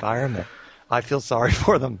in that environment. I feel sorry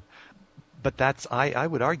for them, but that's, I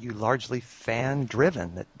would argue, largely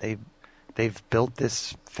fan-driven. That they've built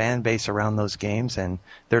this fan base around those games, and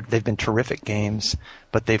they've been terrific games,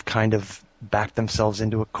 but they've kind of backed themselves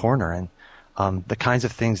into a corner. And the kinds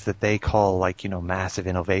of things that they call massive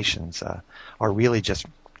innovations are really just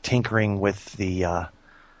tinkering with the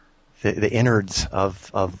innards of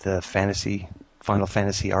the Final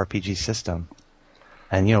Fantasy RPG system.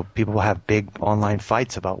 And, people will have big online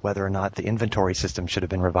fights about whether or not the inventory system should have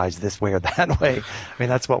been revised this way or that way. I mean,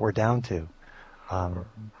 that's what we're down to.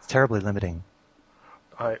 It's terribly limiting.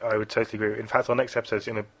 I would totally agree. In fact, our next episode is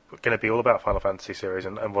going to be all about Final Fantasy series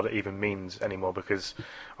and what it even means anymore, because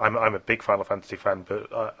I'm a big Final Fantasy fan,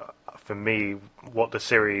 but for me, what the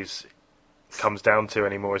series comes down to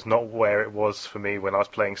anymore is not where it was for me when I was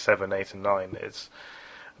playing 7, 8, and 9.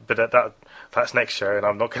 But that's next show, and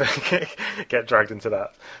I'm not going to get dragged into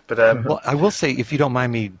that. But well, I will say, if you don't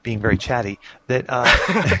mind me being very chatty, that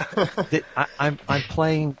I'm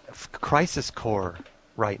playing Crisis Core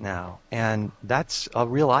right now, and that's a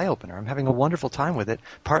real eye opener. I'm having a wonderful time with it,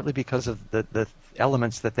 partly because of the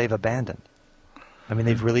elements that they've abandoned. I mean,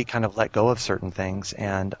 they've really kind of let go of certain things,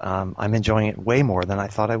 and I'm enjoying it way more than I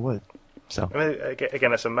thought I would. So I mean,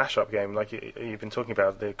 again, it's a mashup game, like you've been talking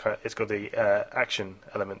about. It's got the action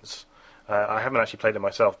elements. I haven't actually played it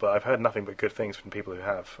myself, but I've heard nothing but good things from people who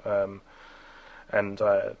have. And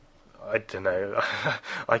I don't know.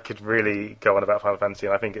 I could really go on about Final Fantasy,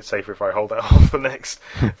 and I think it's safer if I hold that off for next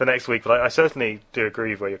week. But I certainly do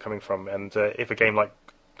agree with where you're coming from. And if a game like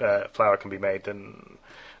Flower can be made, then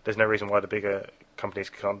there's no reason why the bigger companies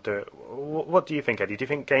can't do it. What do you think, Eddie? Do you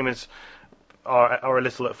think gamers are a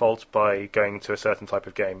little at fault by going to a certain type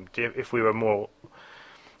of game? If we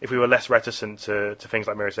were less reticent to things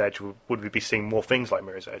like Mirror's Edge, would we be seeing more things like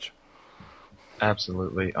Mirror's Edge?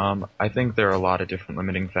 Absolutely. I think there are a lot of different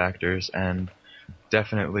limiting factors, and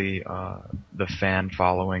definitely the fan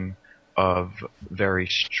following of very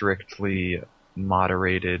strictly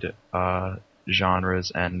moderated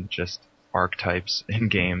genres and just archetypes in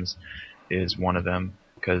games is one of them,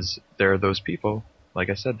 because there are those people, like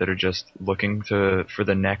I said, that are just looking for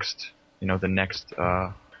the next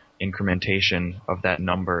incrementation of that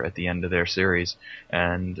number at the end of their series,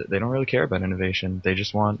 and they don't really care about innovation. They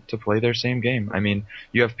just want to play their same game. I mean,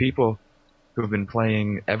 you have people who've been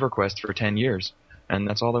playing EverQuest for 10 years, and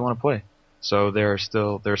that's all they want to play. So there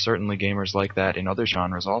are certainly gamers like that in other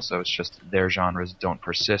genres also. It's just their genres don't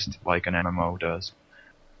persist like an MMO does.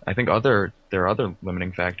 I think there are other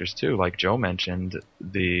limiting factors too, like Joe mentioned.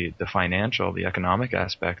 The financial, the economic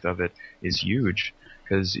aspect of it is huge,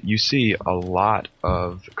 because you see a lot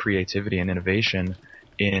of creativity and innovation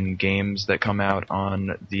in games that come out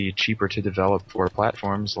on the cheaper to develop for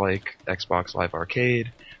platforms like Xbox Live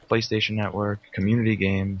Arcade, PlayStation Network, community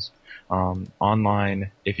games,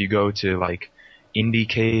 online. If you go to like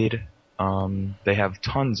Indiecade, they have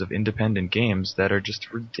tons of independent games that are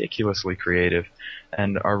just ridiculously creative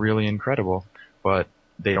and are really incredible, but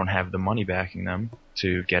they don't have the money backing them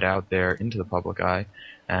to get out there into the public eye.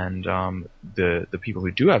 And the people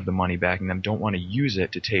who do have the money backing them don't want to use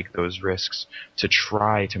it to take those risks to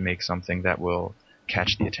try to make something that will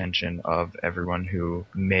catch the attention of everyone who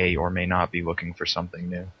may or may not be looking for something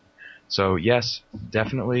new. So yes,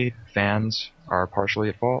 definitely fans are partially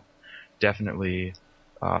at fault. Definitely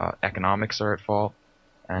economics are at fault.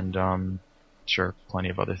 And sure, plenty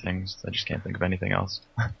of other things. I just can't think of anything else.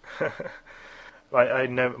 I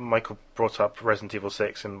know Michael brought up Resident Evil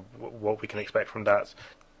 6 and what we can expect from that.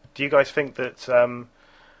 Do you guys think that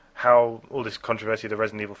how all this controversy of the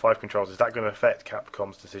Resident Evil 5 controls, is that going to affect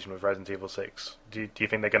Capcom's decision with Resident Evil 6? Do you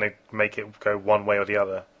think they're going to make it go one way or the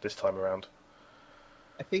other this time around?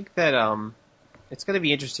 I think that It's going to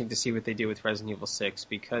be interesting to see what they do with Resident Evil 6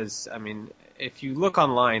 because, I mean, if you look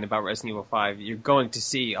online about Resident Evil 5, you're going to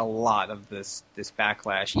see a lot of this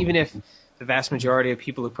backlash. Even if the vast majority of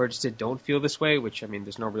people who purchased it don't feel this way, which, I mean,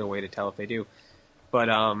 there's no real way to tell if they do. But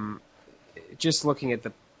just looking at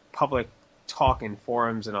the public talk in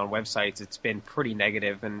forums and on websites, it's been pretty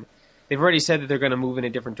negative. And they've already said that they're going to move in a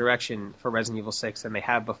different direction for Resident Evil 6 than they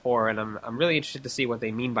have before. And I'm really interested to see what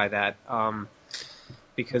they mean by that.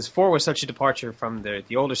 Because 4 was such a departure from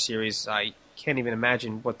the older series, I can't even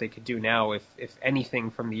imagine what they could do now if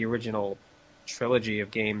anything from the original trilogy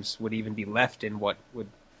of games would even be left in what would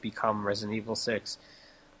become Resident Evil 6.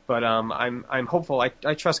 But I'm hopeful.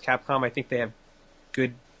 I trust Capcom. I think they have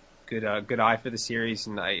good eye for the series,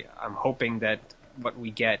 and I'm hoping that what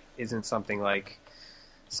we get isn't something like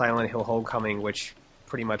Silent Hill Homecoming, which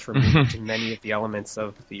pretty much removed many of the elements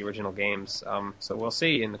of the original games. So we'll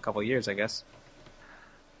see in a couple of years, I guess.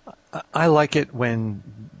 I like it when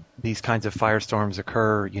these kinds of firestorms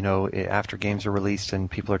occur, after games are released and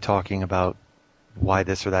people are talking about why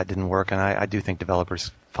this or that didn't work. And I do think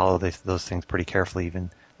developers follow those things pretty carefully, even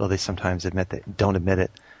though they sometimes don't admit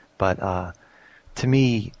it. But to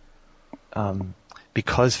me,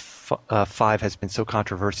 because 5 has been so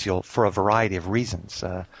controversial for a variety of reasons,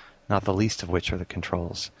 not the least of which are the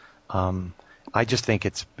controls, I just think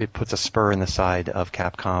it puts a spur in the side of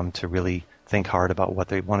Capcom to really think hard about what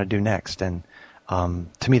they want to do next. And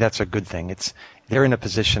to me, that's a good thing. They're in a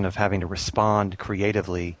position of having to respond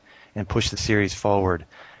creatively and push the series forward,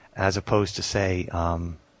 as opposed to, say,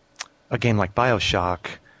 a game like BioShock,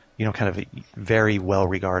 kind of a very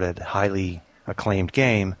well-regarded, highly acclaimed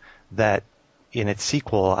game that in its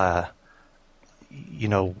sequel, what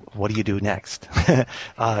do you do next?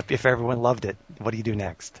 If everyone loved it, what do you do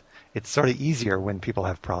next? It's sort of easier when people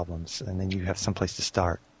have problems, and then you have someplace to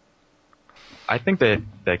start. I think that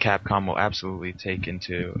Capcom will absolutely take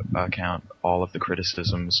into account all of the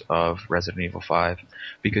criticisms of Resident Evil 5,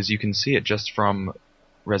 because you can see it just from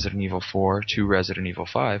Resident Evil 4 to Resident Evil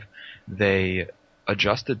 5. They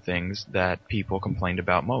adjusted things that people complained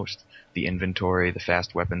about most. The inventory, the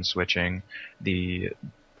fast weapon switching, the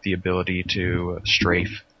ability to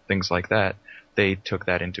strafe, things like that. They took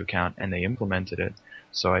that into account and they implemented it.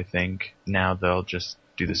 So I think now they'll just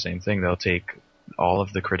do the same thing. They'll take all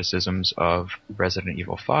of the criticisms of Resident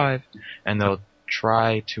Evil 5 and they'll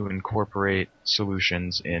try to incorporate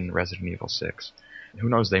solutions in Resident Evil 6. Who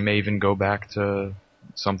knows, they may even go back to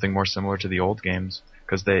something more similar to the old games,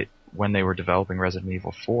 because when they were developing Resident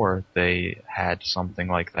Evil 4, they had something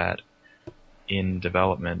like that in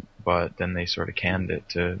development, but then they sort of canned it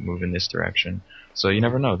to move in this direction. So you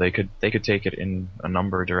never know. They could take it in a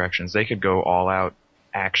number of directions. They could go all out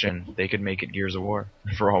action. They could make it Gears of War,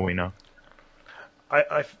 for all we know.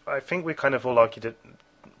 I think we kind of all argued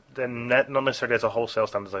that not necessarily there's a wholesale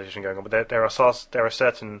standardization going on, but there are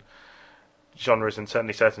certain genres and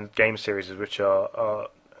certainly certain game series which are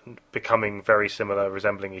becoming very similar,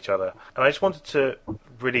 resembling each other. And I just wanted to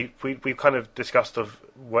really, we've kind of discussed of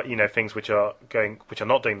what, things which are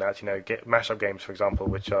not doing that, mashup games, for example,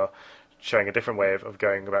 which are showing a different way of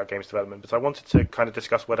going about games development. But I wanted to kind of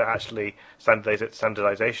discuss whether actually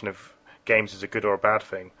standardization of games is a good or a bad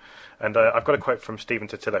thing. And I've got a quote from Stephen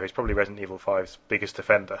Totilo, who's probably Resident Evil 5's biggest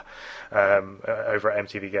defender over at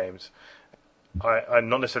MTV Games. I'm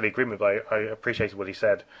not necessarily in agreement, but I appreciated what he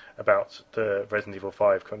said about the Resident Evil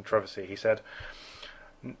 5 controversy. He said,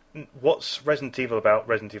 what's Resident Evil about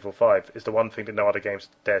Resident Evil 5 is the one thing that no other game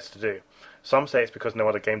dares to do. Some say it's because no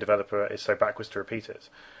other game developer is so backwards to repeat it.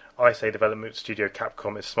 I say development studio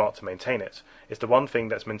Capcom is smart to maintain it. It's the one thing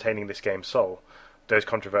that's maintaining this game's soul, those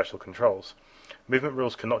controversial controls. Movement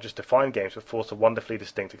rules can not just define games, but force a wonderfully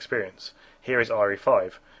distinct experience. Here is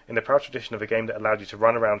RE5. In the proud tradition of a game that allowed you to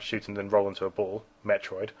run around, shoot, and then roll into a ball,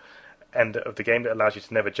 Metroid, and of the game that allows you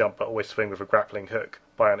to never jump but always swing with a grappling hook,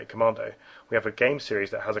 Bionic Commando, we have a game series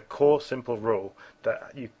that has a core, simple rule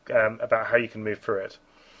that about how you can move through it.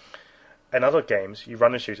 In other games, you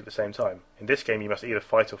run and shoot at the same time. In this game, you must either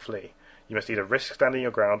fight or flee. You must either risk standing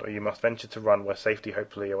your ground, or you must venture to run where safety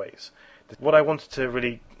hopefully awaits. What I wanted to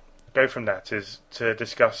really go from that is to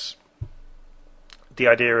discuss the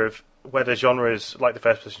idea of whether genres like the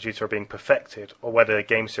first-person shooter are being perfected, or whether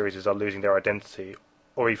game series are losing their identity,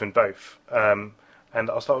 or even both. And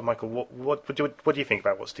I'll start with Michael. What do you think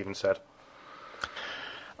about what Stephen said?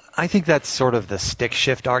 I think that's sort of the stick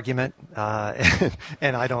shift argument,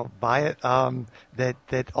 and I don't buy it.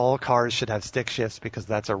 That all cars should have stick shifts because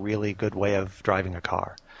that's a really good way of driving a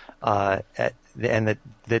car, and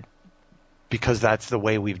that because that's the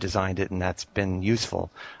way we've designed it and that's been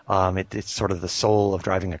useful. It's sort of the soul of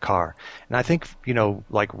driving a car. And I think,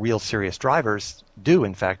 like real serious drivers do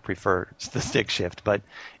in fact prefer the stick shift, but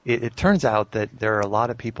it turns out that there are a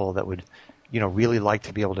lot of people that would, really like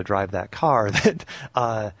to be able to drive that car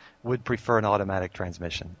that would prefer an automatic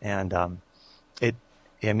transmission. And it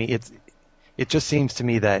just seems to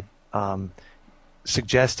me that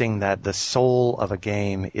suggesting that the soul of a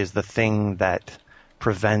game is the thing that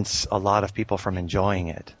prevents a lot of people from enjoying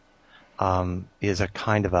it is a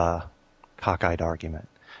kind of a cockeyed argument.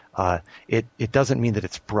 It doesn't mean that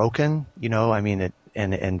it's broken,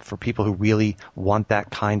 and for people who really want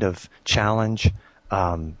that kind of challenge,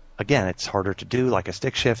 again, it's harder to do, like a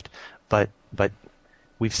stick shift, but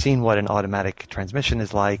we've seen what an automatic transmission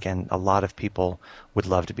is like, and a lot of people would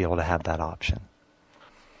love to be able to have that option.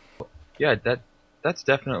 Yeah, that's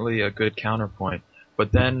definitely a good counterpoint.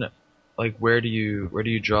 But then, like, where do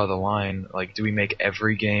you draw the line? Like, do we make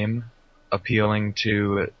every game appealing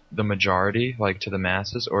to the majority, like to the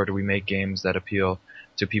masses, or do we make games that appeal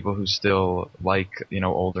to people who still like,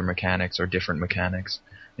 older mechanics or different mechanics?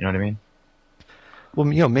 You know what I mean?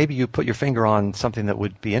 Well, maybe you put your finger on something that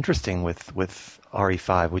would be interesting with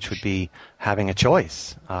RE5, which would be having a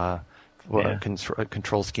choice, a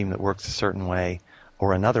control scheme that works a certain way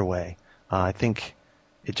or another way. I think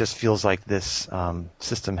it just feels like this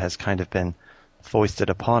system has kind of been foisted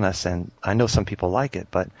upon us, and I know some people like it,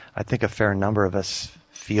 but I think a fair number of us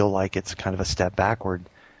feel like it's kind of a step backward.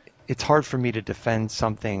 It's hard for me to defend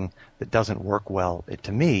something that doesn't work well,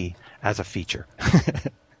 to me, as a feature.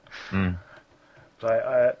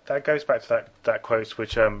 That goes back to that quote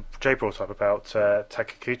which Jay brought up about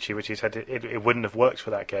Takekuchi, which he said it wouldn't have worked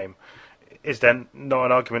for that game. Is then not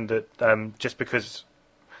an argument that just because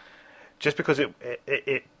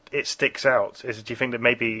it sticks out? Do you think that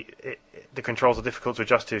maybe the controls are difficult to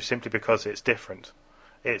adjust to simply because it's different?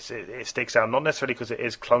 It sticks out, not necessarily because it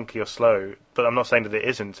is clunky or slow, but I'm not saying that it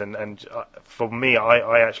isn't. And for me,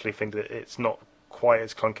 I actually think that it's not quite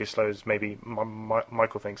as clunky, slow as maybe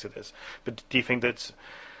Michael thinks it is. But do you think that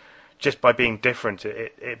just by being different,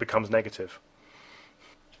 it becomes negative?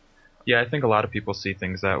 Yeah, I think a lot of people see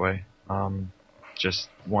things that way. Just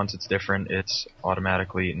once it's different, it's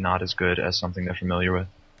automatically not as good as something they're familiar with.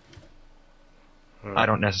 I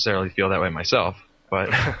don't necessarily feel that way myself,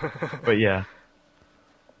 but but yeah,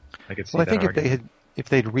 I could see that. Well, I think argument. if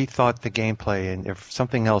they'd rethought the gameplay and if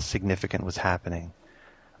something else significant was happening.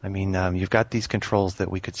 I mean, you've got these controls that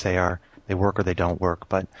we could say they work or they don't work,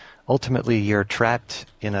 but ultimately you're trapped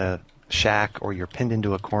in a shack or you're pinned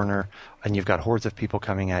into a corner and you've got hordes of people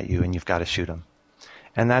coming at you and you've got to shoot them.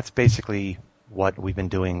 And that's basically what we've been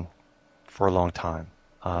doing for a long time.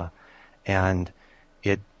 And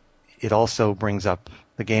it also brings up,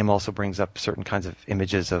 the game also brings up certain kinds of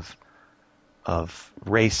images of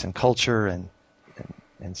race and culture and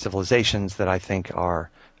civilizations that I think are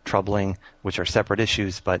troubling, which are separate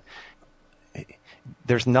issues, but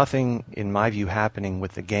there's nothing, in my view, happening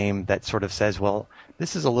with the game that sort of says, well,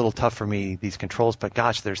 this is a little tough for me, these controls, but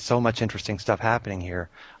gosh, there's so much interesting stuff happening here.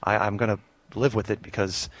 I'm going to live with it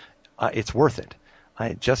because it's worth it.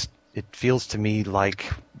 It feels to me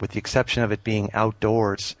like, with the exception of it being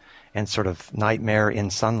outdoors and sort of nightmare in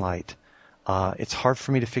sunlight, it's hard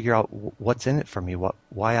for me to figure out what's in it for me,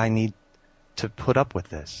 why I need to put up with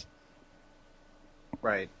this.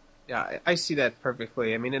 Right. Yeah, I see that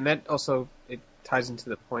perfectly. I mean, and that also, it ties into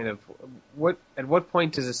the point of at what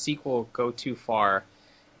point does a sequel go too far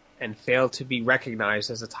and fail to be recognized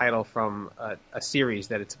as a title from a series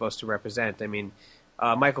that it's supposed to represent? I mean,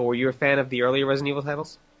 Michael, were you a fan of the earlier Resident Evil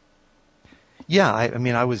titles? Yeah, I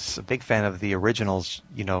mean, I was a big fan of the originals.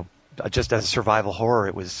 Just as a survival horror,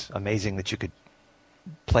 it was amazing that you could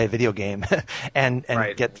play a video game and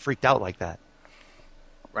right. Get freaked out like that.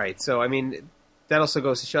 Right. So, I mean, that also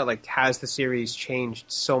goes to show, like, has the series changed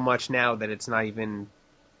so much now that it's not even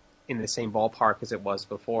in the same ballpark as it was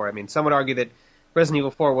before? I mean, some would argue that Resident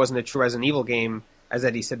Evil 4 wasn't a true Resident Evil game. As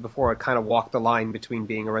Eddie said before, it kind of walked the line between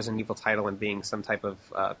being a Resident Evil title and being some type of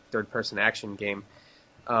third-person action game.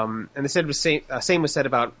 And the same was said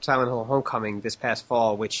about Silent Hill Homecoming this past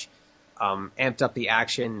fall, which amped up the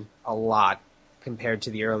action a lot compared to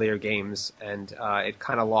the earlier games, and it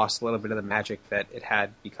kind of lost a little bit of the magic that it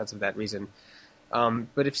had because of that reason.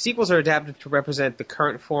 But if sequels are adapted to represent the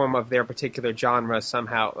current form of their particular genre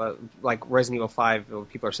somehow, like Resident Evil 5,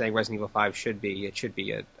 people are saying Resident Evil 5 should be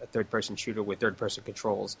a third-person shooter with third-person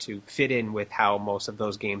controls to fit in with how most of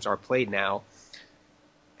those games are played now,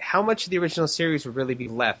 how much of the original series would really be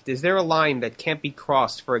left? Is there a line that can't be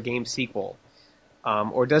crossed for a game sequel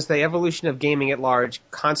Or does the evolution of gaming at large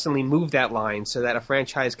constantly move that line so that a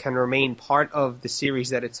franchise can remain part of the series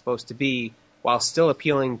that it's supposed to be while still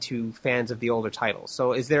appealing to fans of the older titles?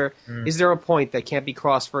 So is there a point that can't be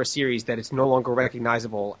crossed for a series that it's no longer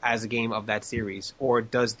recognizable as a game of that series? Or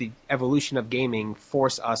does the evolution of gaming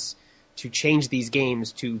force us to change these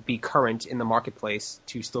games to be current in the marketplace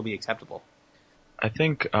to still be acceptable? I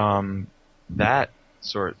think that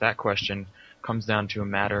question comes down to a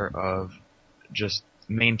matter of just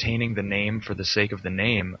maintaining the name for the sake of the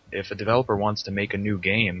name. If a developer wants to make a new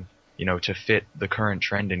game, to fit the current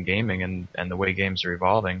trend in gaming and the way games are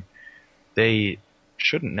evolving, they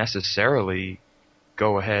shouldn't necessarily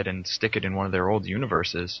go ahead and stick it in one of their old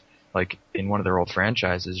universes, like in one of their old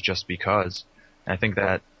franchises, just because. And I think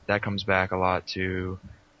that comes back a lot to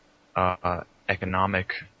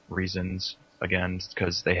economic reasons, again,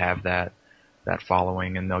 because they have that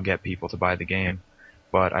following and they'll get people to buy the game.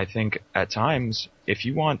 But I think at times, if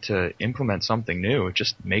you want to implement something new,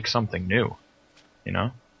 just make something new,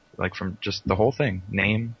 like from just the whole thing,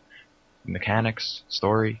 name, mechanics,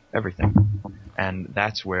 story, everything. And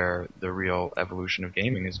that's where the real evolution of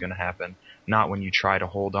gaming is going to happen, not when you try to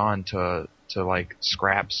hold on to like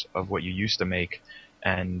scraps of what you used to make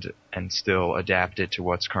and still adapt it to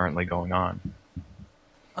what's currently going on.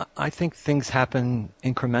 I think things happen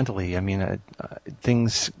incrementally. I mean,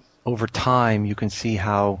 things over time, you can see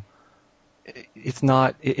how it's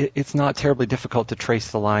not terribly difficult to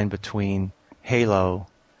trace the line between Halo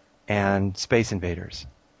and Space Invaders.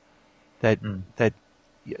 That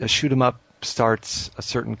a shoot 'em up starts a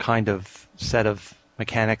certain kind of set of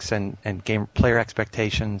mechanics and game player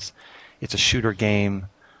expectations. It's a shooter game,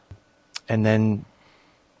 and then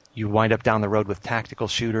you wind up down the road with tactical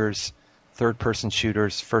shooters, third-person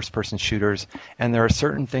shooters, first-person shooters, and there are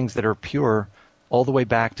certain things that are pure all the way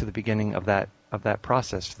back to the beginning of that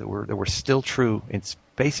process that were still true in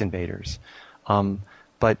Space Invaders.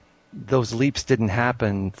 But those leaps didn't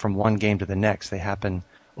happen from one game to the next. They happen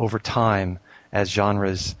over time as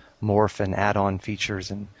genres morph and add on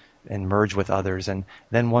features and merge with others. And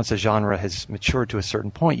then once a genre has matured to a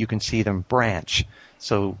certain point, you can see them branch.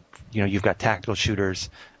 So, you've got tactical shooters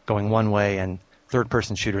going one way and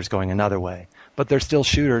third-person shooters going another way. But they're still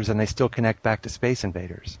shooters and they still connect back to Space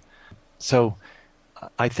Invaders. So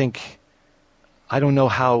I don't know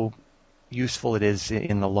how useful it is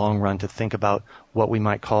in the long run to think about what we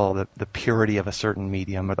might call the purity of a certain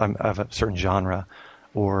medium, of a certain genre,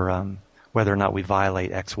 or whether or not we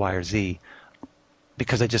violate X, Y, or Z,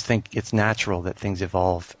 because I just think it's natural that things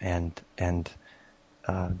evolve and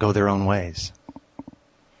go their own ways.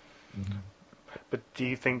 Mm-hmm. But do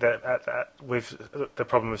you think that with the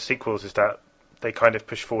problem with sequels is that they kind of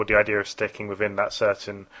push forward the idea of sticking within that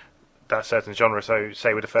certain genre? So,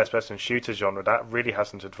 say with the first-person shooter genre, that really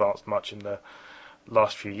hasn't advanced much in the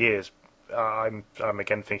last few years. I'm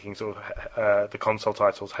again thinking sort of the console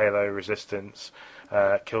titles, Halo, Resistance,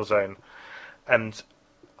 Killzone, and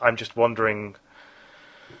I'm just wondering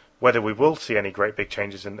whether we will see any great big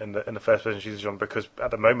changes in the first-person shooter genre, because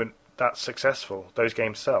at the moment that's successful. Those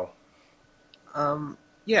games sell.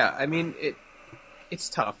 Yeah, I mean, it's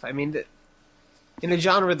tough. I mean, in a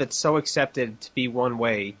genre that's so accepted to be one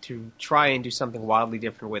way, to try and do something wildly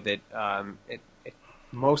different with it,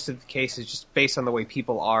 most of the cases, just based on the way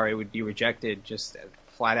people are, it would be rejected just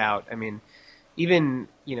flat out. I mean, even,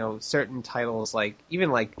 certain titles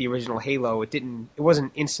even the original Halo, it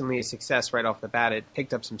wasn't instantly a success right off the bat. It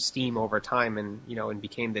picked up some steam over time and, and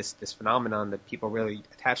became this phenomenon that people really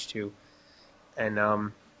attached to.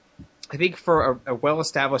 And, I think for a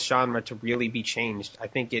well-established genre to really be changed, I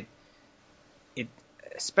think it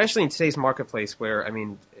especially in today's marketplace where, I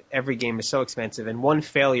mean, every game is so expensive and one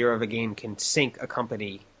failure of a game can sink a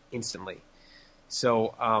company instantly.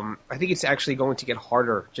 So I think it's actually going to get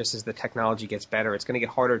harder just as the technology gets better. It's going to get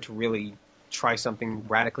harder to really try something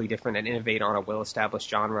radically different and innovate on a well-established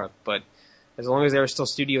genre. But as long as there are still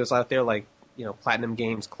studios out there like, Platinum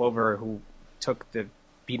Games, Clover, who took the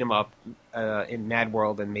beat 'em up in Mad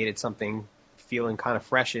World and made it something feeling kind of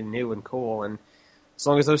fresh and new and cool. And as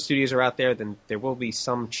long as those studios are out there, then there will be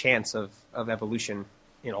some chance of evolution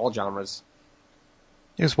in all genres.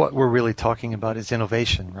 Here's what we're really talking about is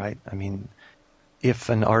innovation, right? I mean, if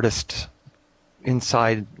an artist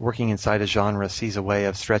working inside a genre sees a way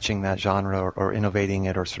of stretching that genre or innovating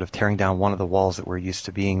it or sort of tearing down one of the walls that we're used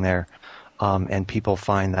to being there, and people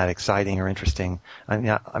find that exciting or interesting. I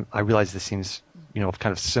mean, I realize this seems,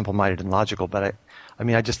 kind of simple-minded and logical, but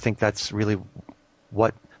I just think that's really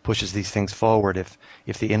what pushes these things forward.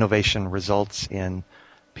 If the innovation results in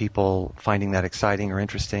people finding that exciting or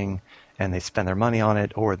interesting and they spend their money on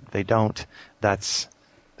it, or they don't, that's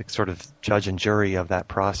the sort of judge and jury of that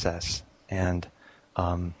process. And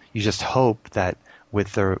you just hope that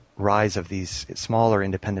with the rise of these smaller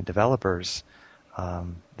independent developers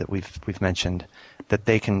that we've mentioned, that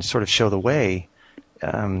they can sort of show the way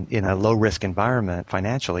in a low-risk environment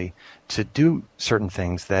financially to do certain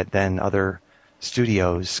things that then other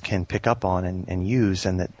studios can pick up on and use,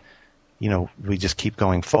 and that we just keep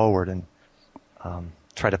going forward and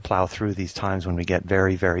try to plow through these times when we get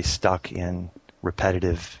very, very stuck in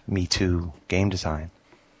repetitive Me Too game design.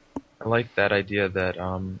 I like that idea that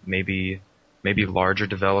maybe larger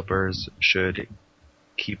developers should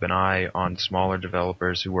keep an eye on smaller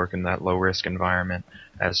developers who work in that low-risk environment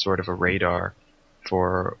as sort of a radar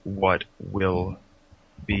for what will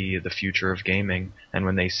be the future of gaming. And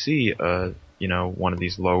when they see one of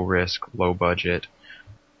these low-risk, low-budget,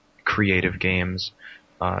 creative games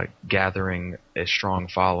gathering a strong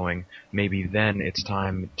following, maybe then it's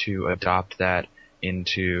time to adopt that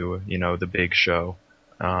into the big show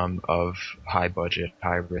of high-budget,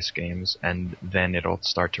 high-risk games, and then it'll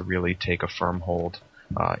start to really take a firm hold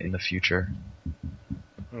in the future.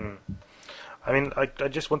 I mean, I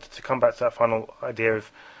just wanted to come back to that final idea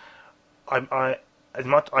of I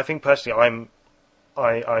think personally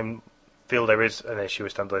I feel there is an issue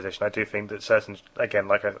with standardization. I do think that certain, again,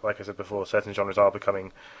 like I said before, certain genres are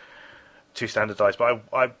becoming too standardized. But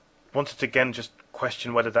I wanted to again just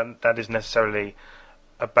question whether that is necessarily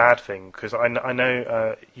a bad thing, because I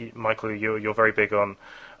know Michael, you're very big on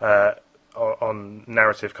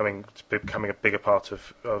narrative becoming a bigger part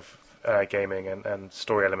of gaming and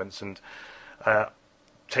story elements, and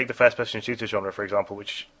take the first-person shooter genre, for example,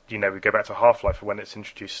 which we go back to Half-Life for when it's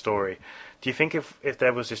introduced story. Do you think if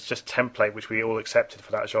there was this just template which we all accepted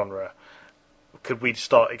for that genre, could we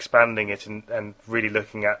start expanding it and really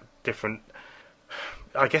looking at different?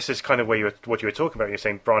 I guess it's kind of what you were talking about. You're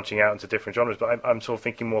saying branching out into different genres, but I'm sort of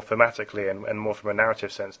thinking more thematically and more from a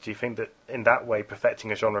narrative sense. Do you think that in that way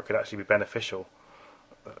perfecting a genre could actually be beneficial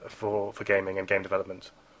for gaming and game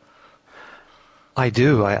development? I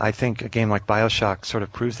do. I think a game like BioShock sort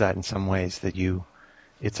of proves that in some ways, that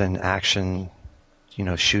it's an action,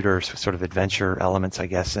 shooter, sort of adventure elements, I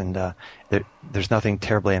guess, and there's nothing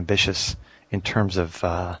terribly ambitious in terms of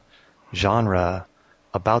genre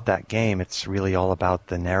about that game. It's really all about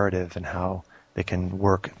the narrative and how they can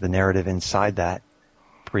work the narrative inside that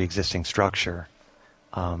pre-existing structure.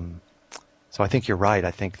 So I think you're right.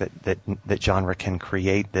 I think that genre can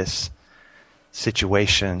create this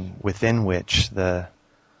situation within which the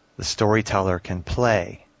storyteller can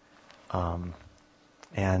play,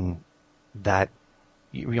 and that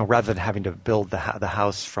rather than having to build the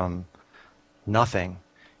house from nothing,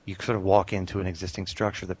 you sort of walk into an existing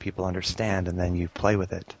structure that people understand, and then you play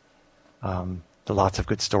with it. Lots of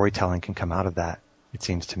good storytelling can come out of that, it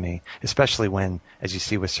seems to me, especially when, as you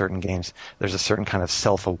see with certain games, there's a certain kind of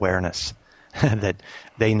self-awareness that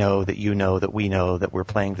they know, that that we know that we're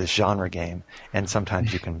playing this genre game, and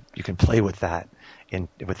sometimes you can play with that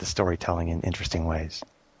with the storytelling in interesting ways.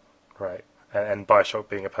 Right, and BioShock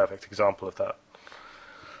being a perfect example of that.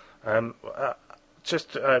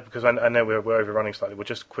 Just because I know we're overrunning slightly, we'll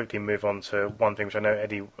just quickly move on to one thing which I know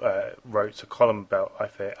Eddie wrote a column about,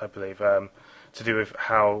 I believe, to do with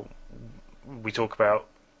how we talk about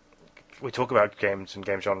games and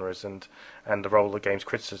game genres and the role that games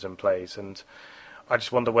criticism plays. And I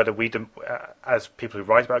just wonder whether we, as people who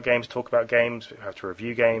write about games, talk about games, who have to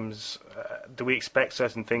review games, do we expect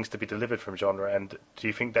certain things to be delivered from genre? And do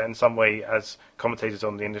you think that in some way, as commentators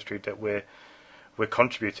on the industry, that we're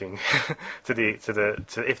contributing to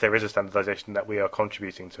if there is a standardization, that we are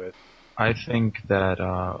contributing to it? I think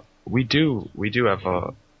that we do have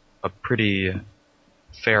a pretty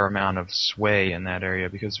fair amount of sway in that area,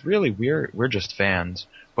 because really we're just fans,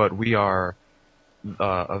 but we are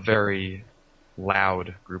a very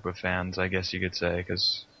loud group of fans, I guess you could say,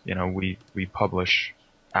 because we publish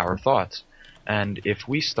our thoughts, and if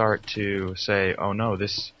we start to say, oh no,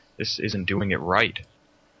 this isn't doing it right,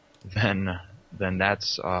 then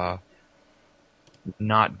that's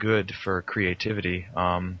not good for creativity,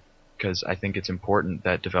 because I think it's important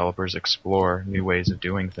that developers explore new ways of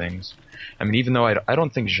doing things. I mean, even though I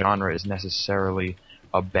don't think genre is necessarily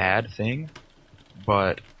a bad thing,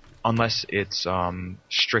 but unless it's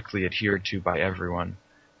strictly adhered to by everyone,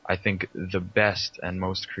 I think the best and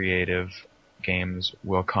most creative games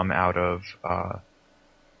will come out of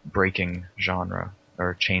breaking genre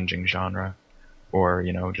or changing genre, or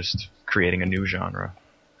just creating a new genre.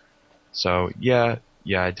 So yeah,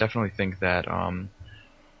 I definitely think that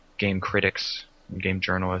game critics and game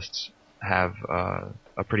journalists have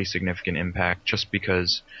a pretty significant impact, just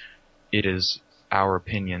because it is our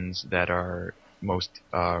opinions that are most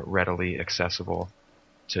readily accessible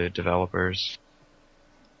to developers?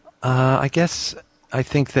 I guess I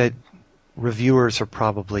think that reviewers are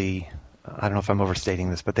probably, I don't know if I'm overstating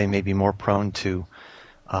this, but they may be more prone to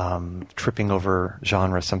tripping over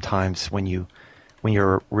genre sometimes when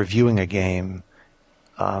you're reviewing a game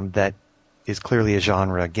that is clearly a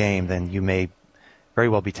genre game, then you may very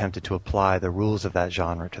well be tempted to apply the rules of that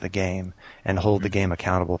genre to the game and hold the game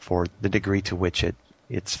accountable for the degree to which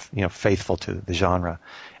it's faithful to the genre.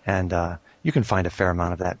 And you can find a fair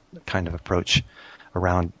amount of that kind of approach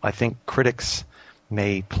around. I think critics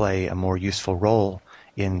may play a more useful role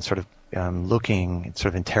in sort of looking,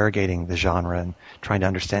 sort of interrogating the genre and trying to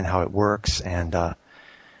understand how it works. And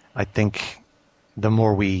I think the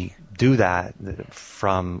more we do that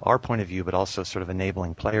from our point of view, but also sort of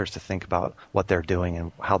enabling players to think about what they're doing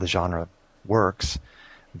and how the genre works,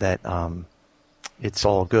 that it's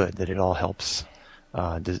all good, that it all helps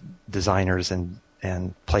designers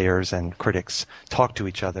and players and critics talk to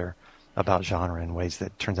each other about genre in ways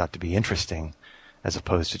that turns out to be interesting, as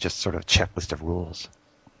opposed to just sort of a checklist of rules.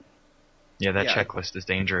 Yeah, that checklist is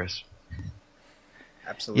dangerous.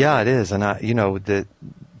 Absolutely. Yeah, it is. And the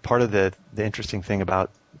part of the interesting thing about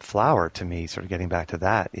Flower, to me, sort of getting back to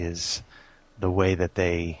that, is the way that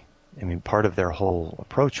part of their whole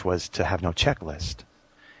approach was to have no checklist.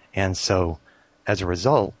 And so, as a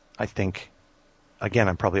result, I think, again,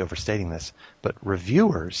 I'm probably overstating this, but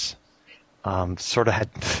reviewers sort of had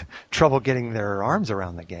trouble getting their arms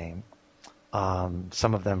around the game.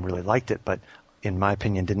 Some of them really liked it, but in my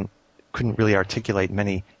opinion, couldn't really articulate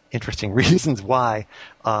many interesting reasons why.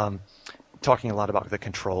 Talking a lot about the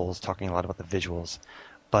controls, talking a lot about the visuals,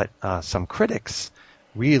 but some critics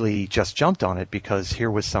really just jumped on it because here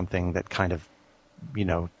was something that kind of,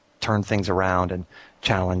 turned things around and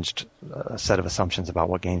challenged a set of assumptions about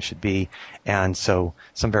what games should be. And so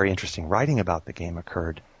some very interesting writing about the game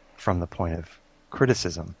occurred from the point of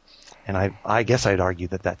criticism. And I guess I'd argue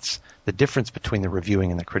that that's the difference between the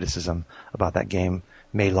reviewing and the criticism about that game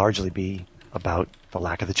may largely be about the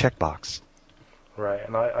lack of the checkbox. Right,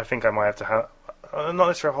 and I think I might have to not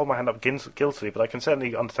necessarily hold my hand up guiltily, but I can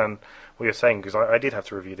certainly understand what you're saying, because I did have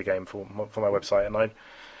to review the game for my website, and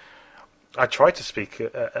I tried to speak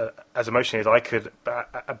as emotionally as I could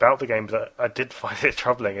about the game, but I did find it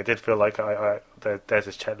troubling. It did feel like there's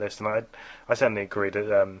this checklist, and I certainly agree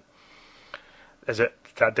that there's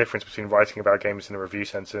that difference between writing about games in a review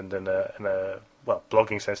sense and in a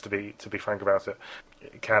blogging sense, to be frank about it.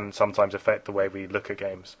 It can sometimes affect the way we look at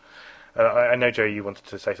games. I know, Joe, you wanted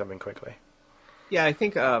to say something quickly. Yeah, I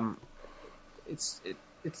think it's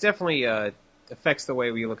definitely affects the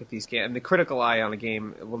way we look at these games. And the critical eye on a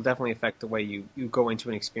game will definitely affect the way you go into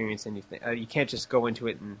an experience, and you can't just go into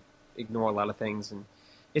it and ignore a lot of things. And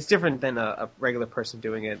it's different than a regular person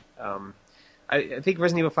doing it. I think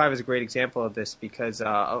Resident Evil 5 is a great example of this because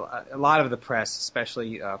a lot of the press,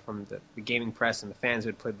 especially from the gaming press and the fans who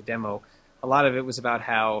had played the demo, a lot of it was about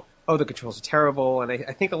how, the controls are terrible. And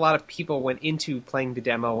I think a lot of people went into playing the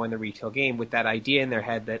demo and the retail game with that idea in their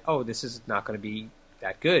head that, this is not going to be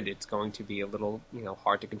that good. It's going to be a little,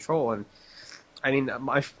 hard to control. And I mean,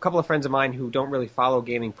 a couple of friends of mine who don't really follow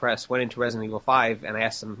gaming press went into Resident Evil 5, and I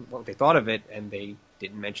asked them what they thought of it, and they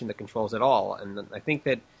didn't mention the controls at all. And I think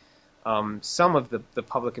that some of the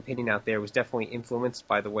public opinion out there was definitely influenced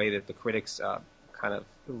by the way that the critics kind of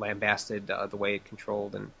lambasted the way it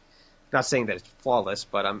controlled. And not saying that it's flawless,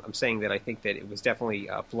 but I'm saying that I think that it was definitely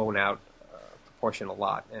blown out proportion a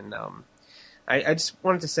lot. And I just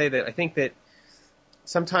wanted to say that I think that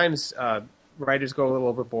sometimes writers go a little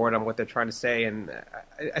overboard on what they're trying to say, and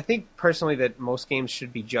I think personally that most games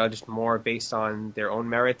should be judged more based on their own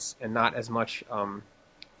merits and not as much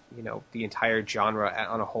the entire genre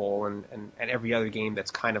on a whole and every other game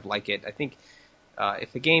that's kind of like it. I think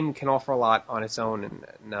if a game can offer a lot on its own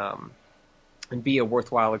and be a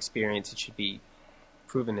worthwhile experience, it should be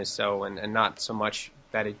proven as so, and not so much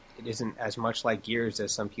that it isn't as much like Gears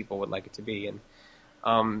as some people would like it to be.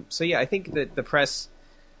 And so yeah, I think that the press,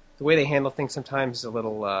 the way they handle things sometimes is a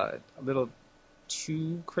little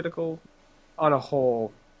too critical. On a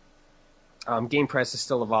whole, game press is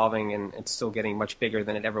still evolving and it's still getting much bigger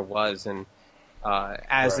than it ever was. And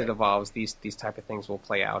as it evolves, these type of things will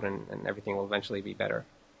play out and everything will eventually be better.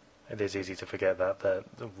 It is easy to forget that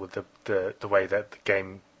with the way that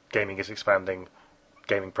gaming is expanding,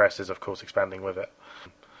 gaming press is of course expanding with it.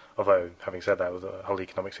 Although, having said that, with the whole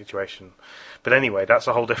economic situation. But anyway, that's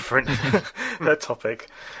a whole different topic.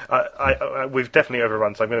 We've definitely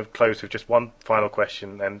overrun, so I'm going to close with just one final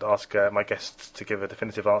question and ask my guests to give a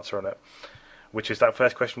definitive answer on it, which is that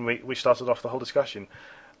first question which started off the whole discussion.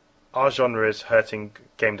 Are genres hurting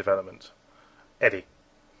game development? Eddie,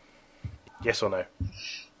 yes or no?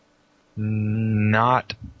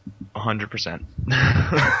 Not 100%.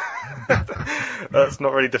 That's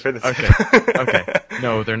not really definitive. Okay.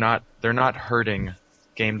 No, they're not hurting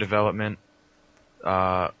game development,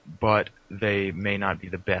 but they may not be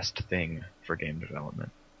the best thing for game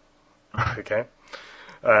development. Okay.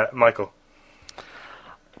 Michael?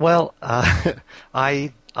 Well,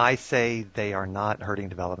 I say they are not hurting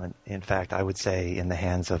development. In fact, I would say in the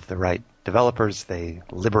hands of the right developers, they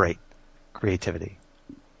liberate creativity.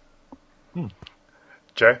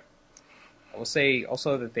 Joe? I will say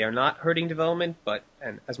also that they are not hurting development, but,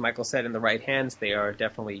 and as Michael said, in the right hands, they are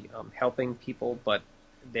definitely helping people, but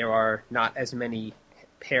there are not as many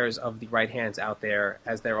pairs of the right hands out there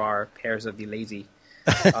as there are pairs of the lazy.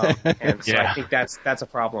 And so I think that's a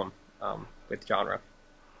problem with genre.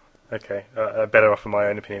 Okay, better off in my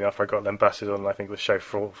own opinion after I got lambasted on, I think, the show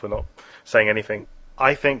for not saying anything.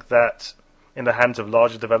 I think that in the hands of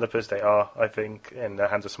larger developers, they are. I think in the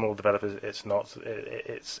hands of small developers, it's not.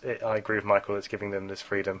 I agree with Michael. It's giving them this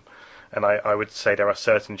freedom, and I would say there are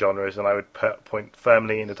certain genres, and I would point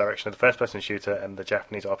firmly in the direction of the first-person shooter and the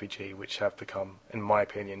Japanese RPG, which have become, in my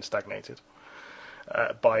opinion, stagnated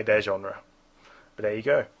by their genre. But there you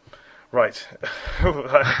go. Right,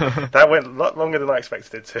 that went a lot longer than I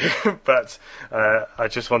expected it to, but I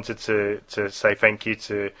just wanted to say thank you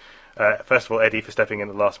to, first of all, Eddie for stepping in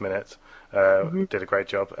at the last minute. Did a great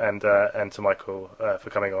job, and to Michael for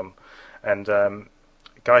coming on. And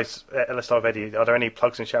guys, let's start with Eddie. Are there any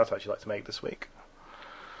plugs and shout-outs you'd like to make this week?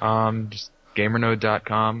 Just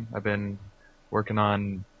GamerNode.com. I've been working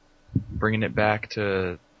on bringing it back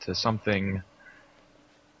to something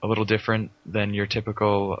a little different than your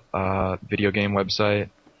typical video game website.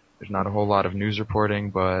 There's not a whole lot of news reporting,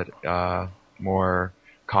 but more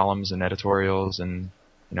columns and editorials and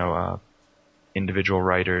individual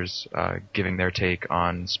writers giving their take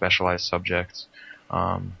on specialized subjects.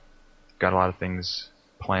 Got a lot of things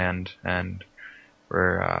planned, and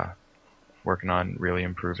we're working on really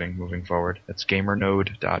improving moving forward. That's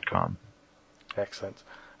GamerNode.com. Excellent.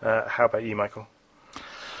 How about you, Michael?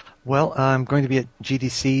 Well, I'm going to be at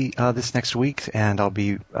GDC this next week, and I'll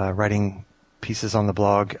be writing pieces on the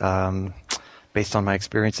blog based on my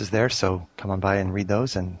experiences there, so come on by and read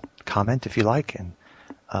those and comment if you like. And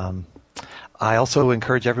I also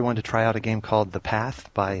encourage everyone to try out a game called The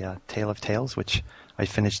Path by Tale of Tales, which I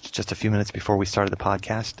finished just a few minutes before we started the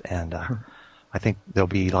podcast, and I think there'll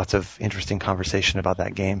be lots of interesting conversation about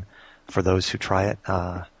that game for those who try it.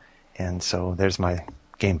 And so there's my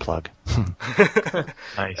game plug.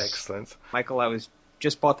 Nice. Excellent. Michael, I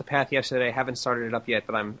just bought The Path yesterday. I haven't started it up yet,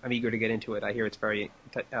 but I'm eager to get into it. I hear it's very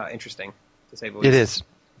interesting, to say the least. It is.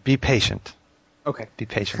 Be patient. Okay. Be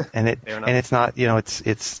patient, and it's not,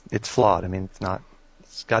 it's flawed. I mean,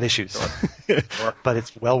 it's got issues, Sure. but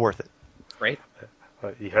it's well worth it. Great.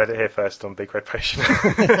 Well, you heard it here first on Big Red Potion.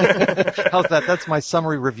 How's that? That's my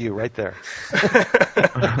summary review right there.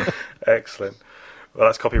 Excellent. Well,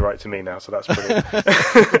 that's copyright to me now, so that's brilliant.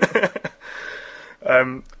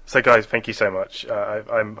 So, guys, thank you so much.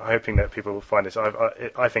 I'm hoping that people will find this.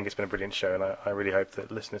 I think it's been a brilliant show, and I really hope that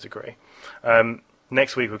listeners agree.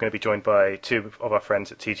 Next week, we're going to be joined by two of our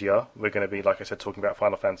friends at TGR. We're going to be, like I said, talking about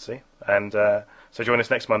Final Fantasy. And so join us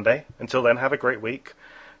next Monday. Until then, have a great week.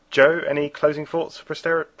 Joe, any closing thoughts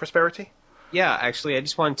for prosperity? Yeah, actually, I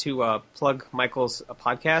just wanted to plug Michael's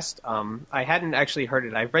podcast. I hadn't actually heard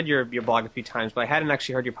it. I've read your blog a few times, but I hadn't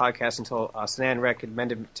actually heard your podcast until Sinan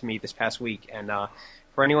recommended it to me this past week. And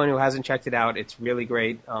for anyone who hasn't checked it out, it's really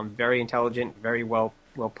great, very intelligent, very well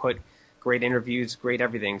put, great interviews, great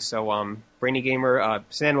everything. So Brainy Gamer,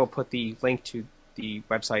 Sinan will put the link to the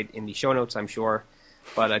website in the show notes, I'm sure.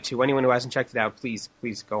 But to anyone who hasn't checked it out, please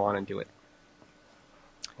go on and do it.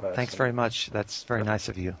 Well, Thanks very much. That's very nice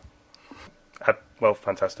of you. Well,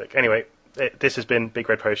 fantastic. Anyway, this has been Big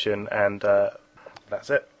Red Potion, and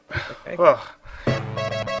that's it. Okay. Oh.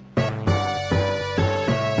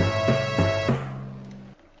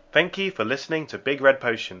 Thank you for listening to Big Red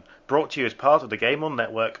Potion, brought to you as part of the Game On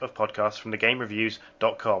network of podcasts from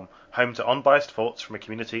TheGameReviews.com, home to unbiased thoughts from a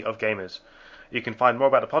community of gamers. You can find more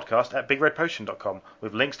about the podcast at BigRedPotion.com,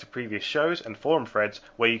 with links to previous shows and forum threads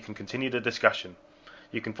where you can continue the discussion.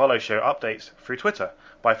 You can follow show updates through Twitter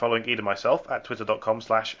by following either myself at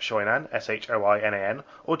twitter.com/Shoinan, SHOINAN,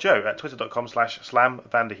 or Joe at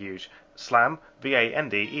twitter.com/SlamVanderHuge, Slam,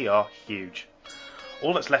 VANDER, huge.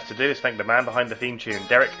 All that's left to do is thank the man behind the theme tune,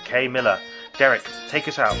 Derek K. Miller. Derek, take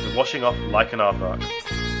us out with Washing Off Like an Aardvark.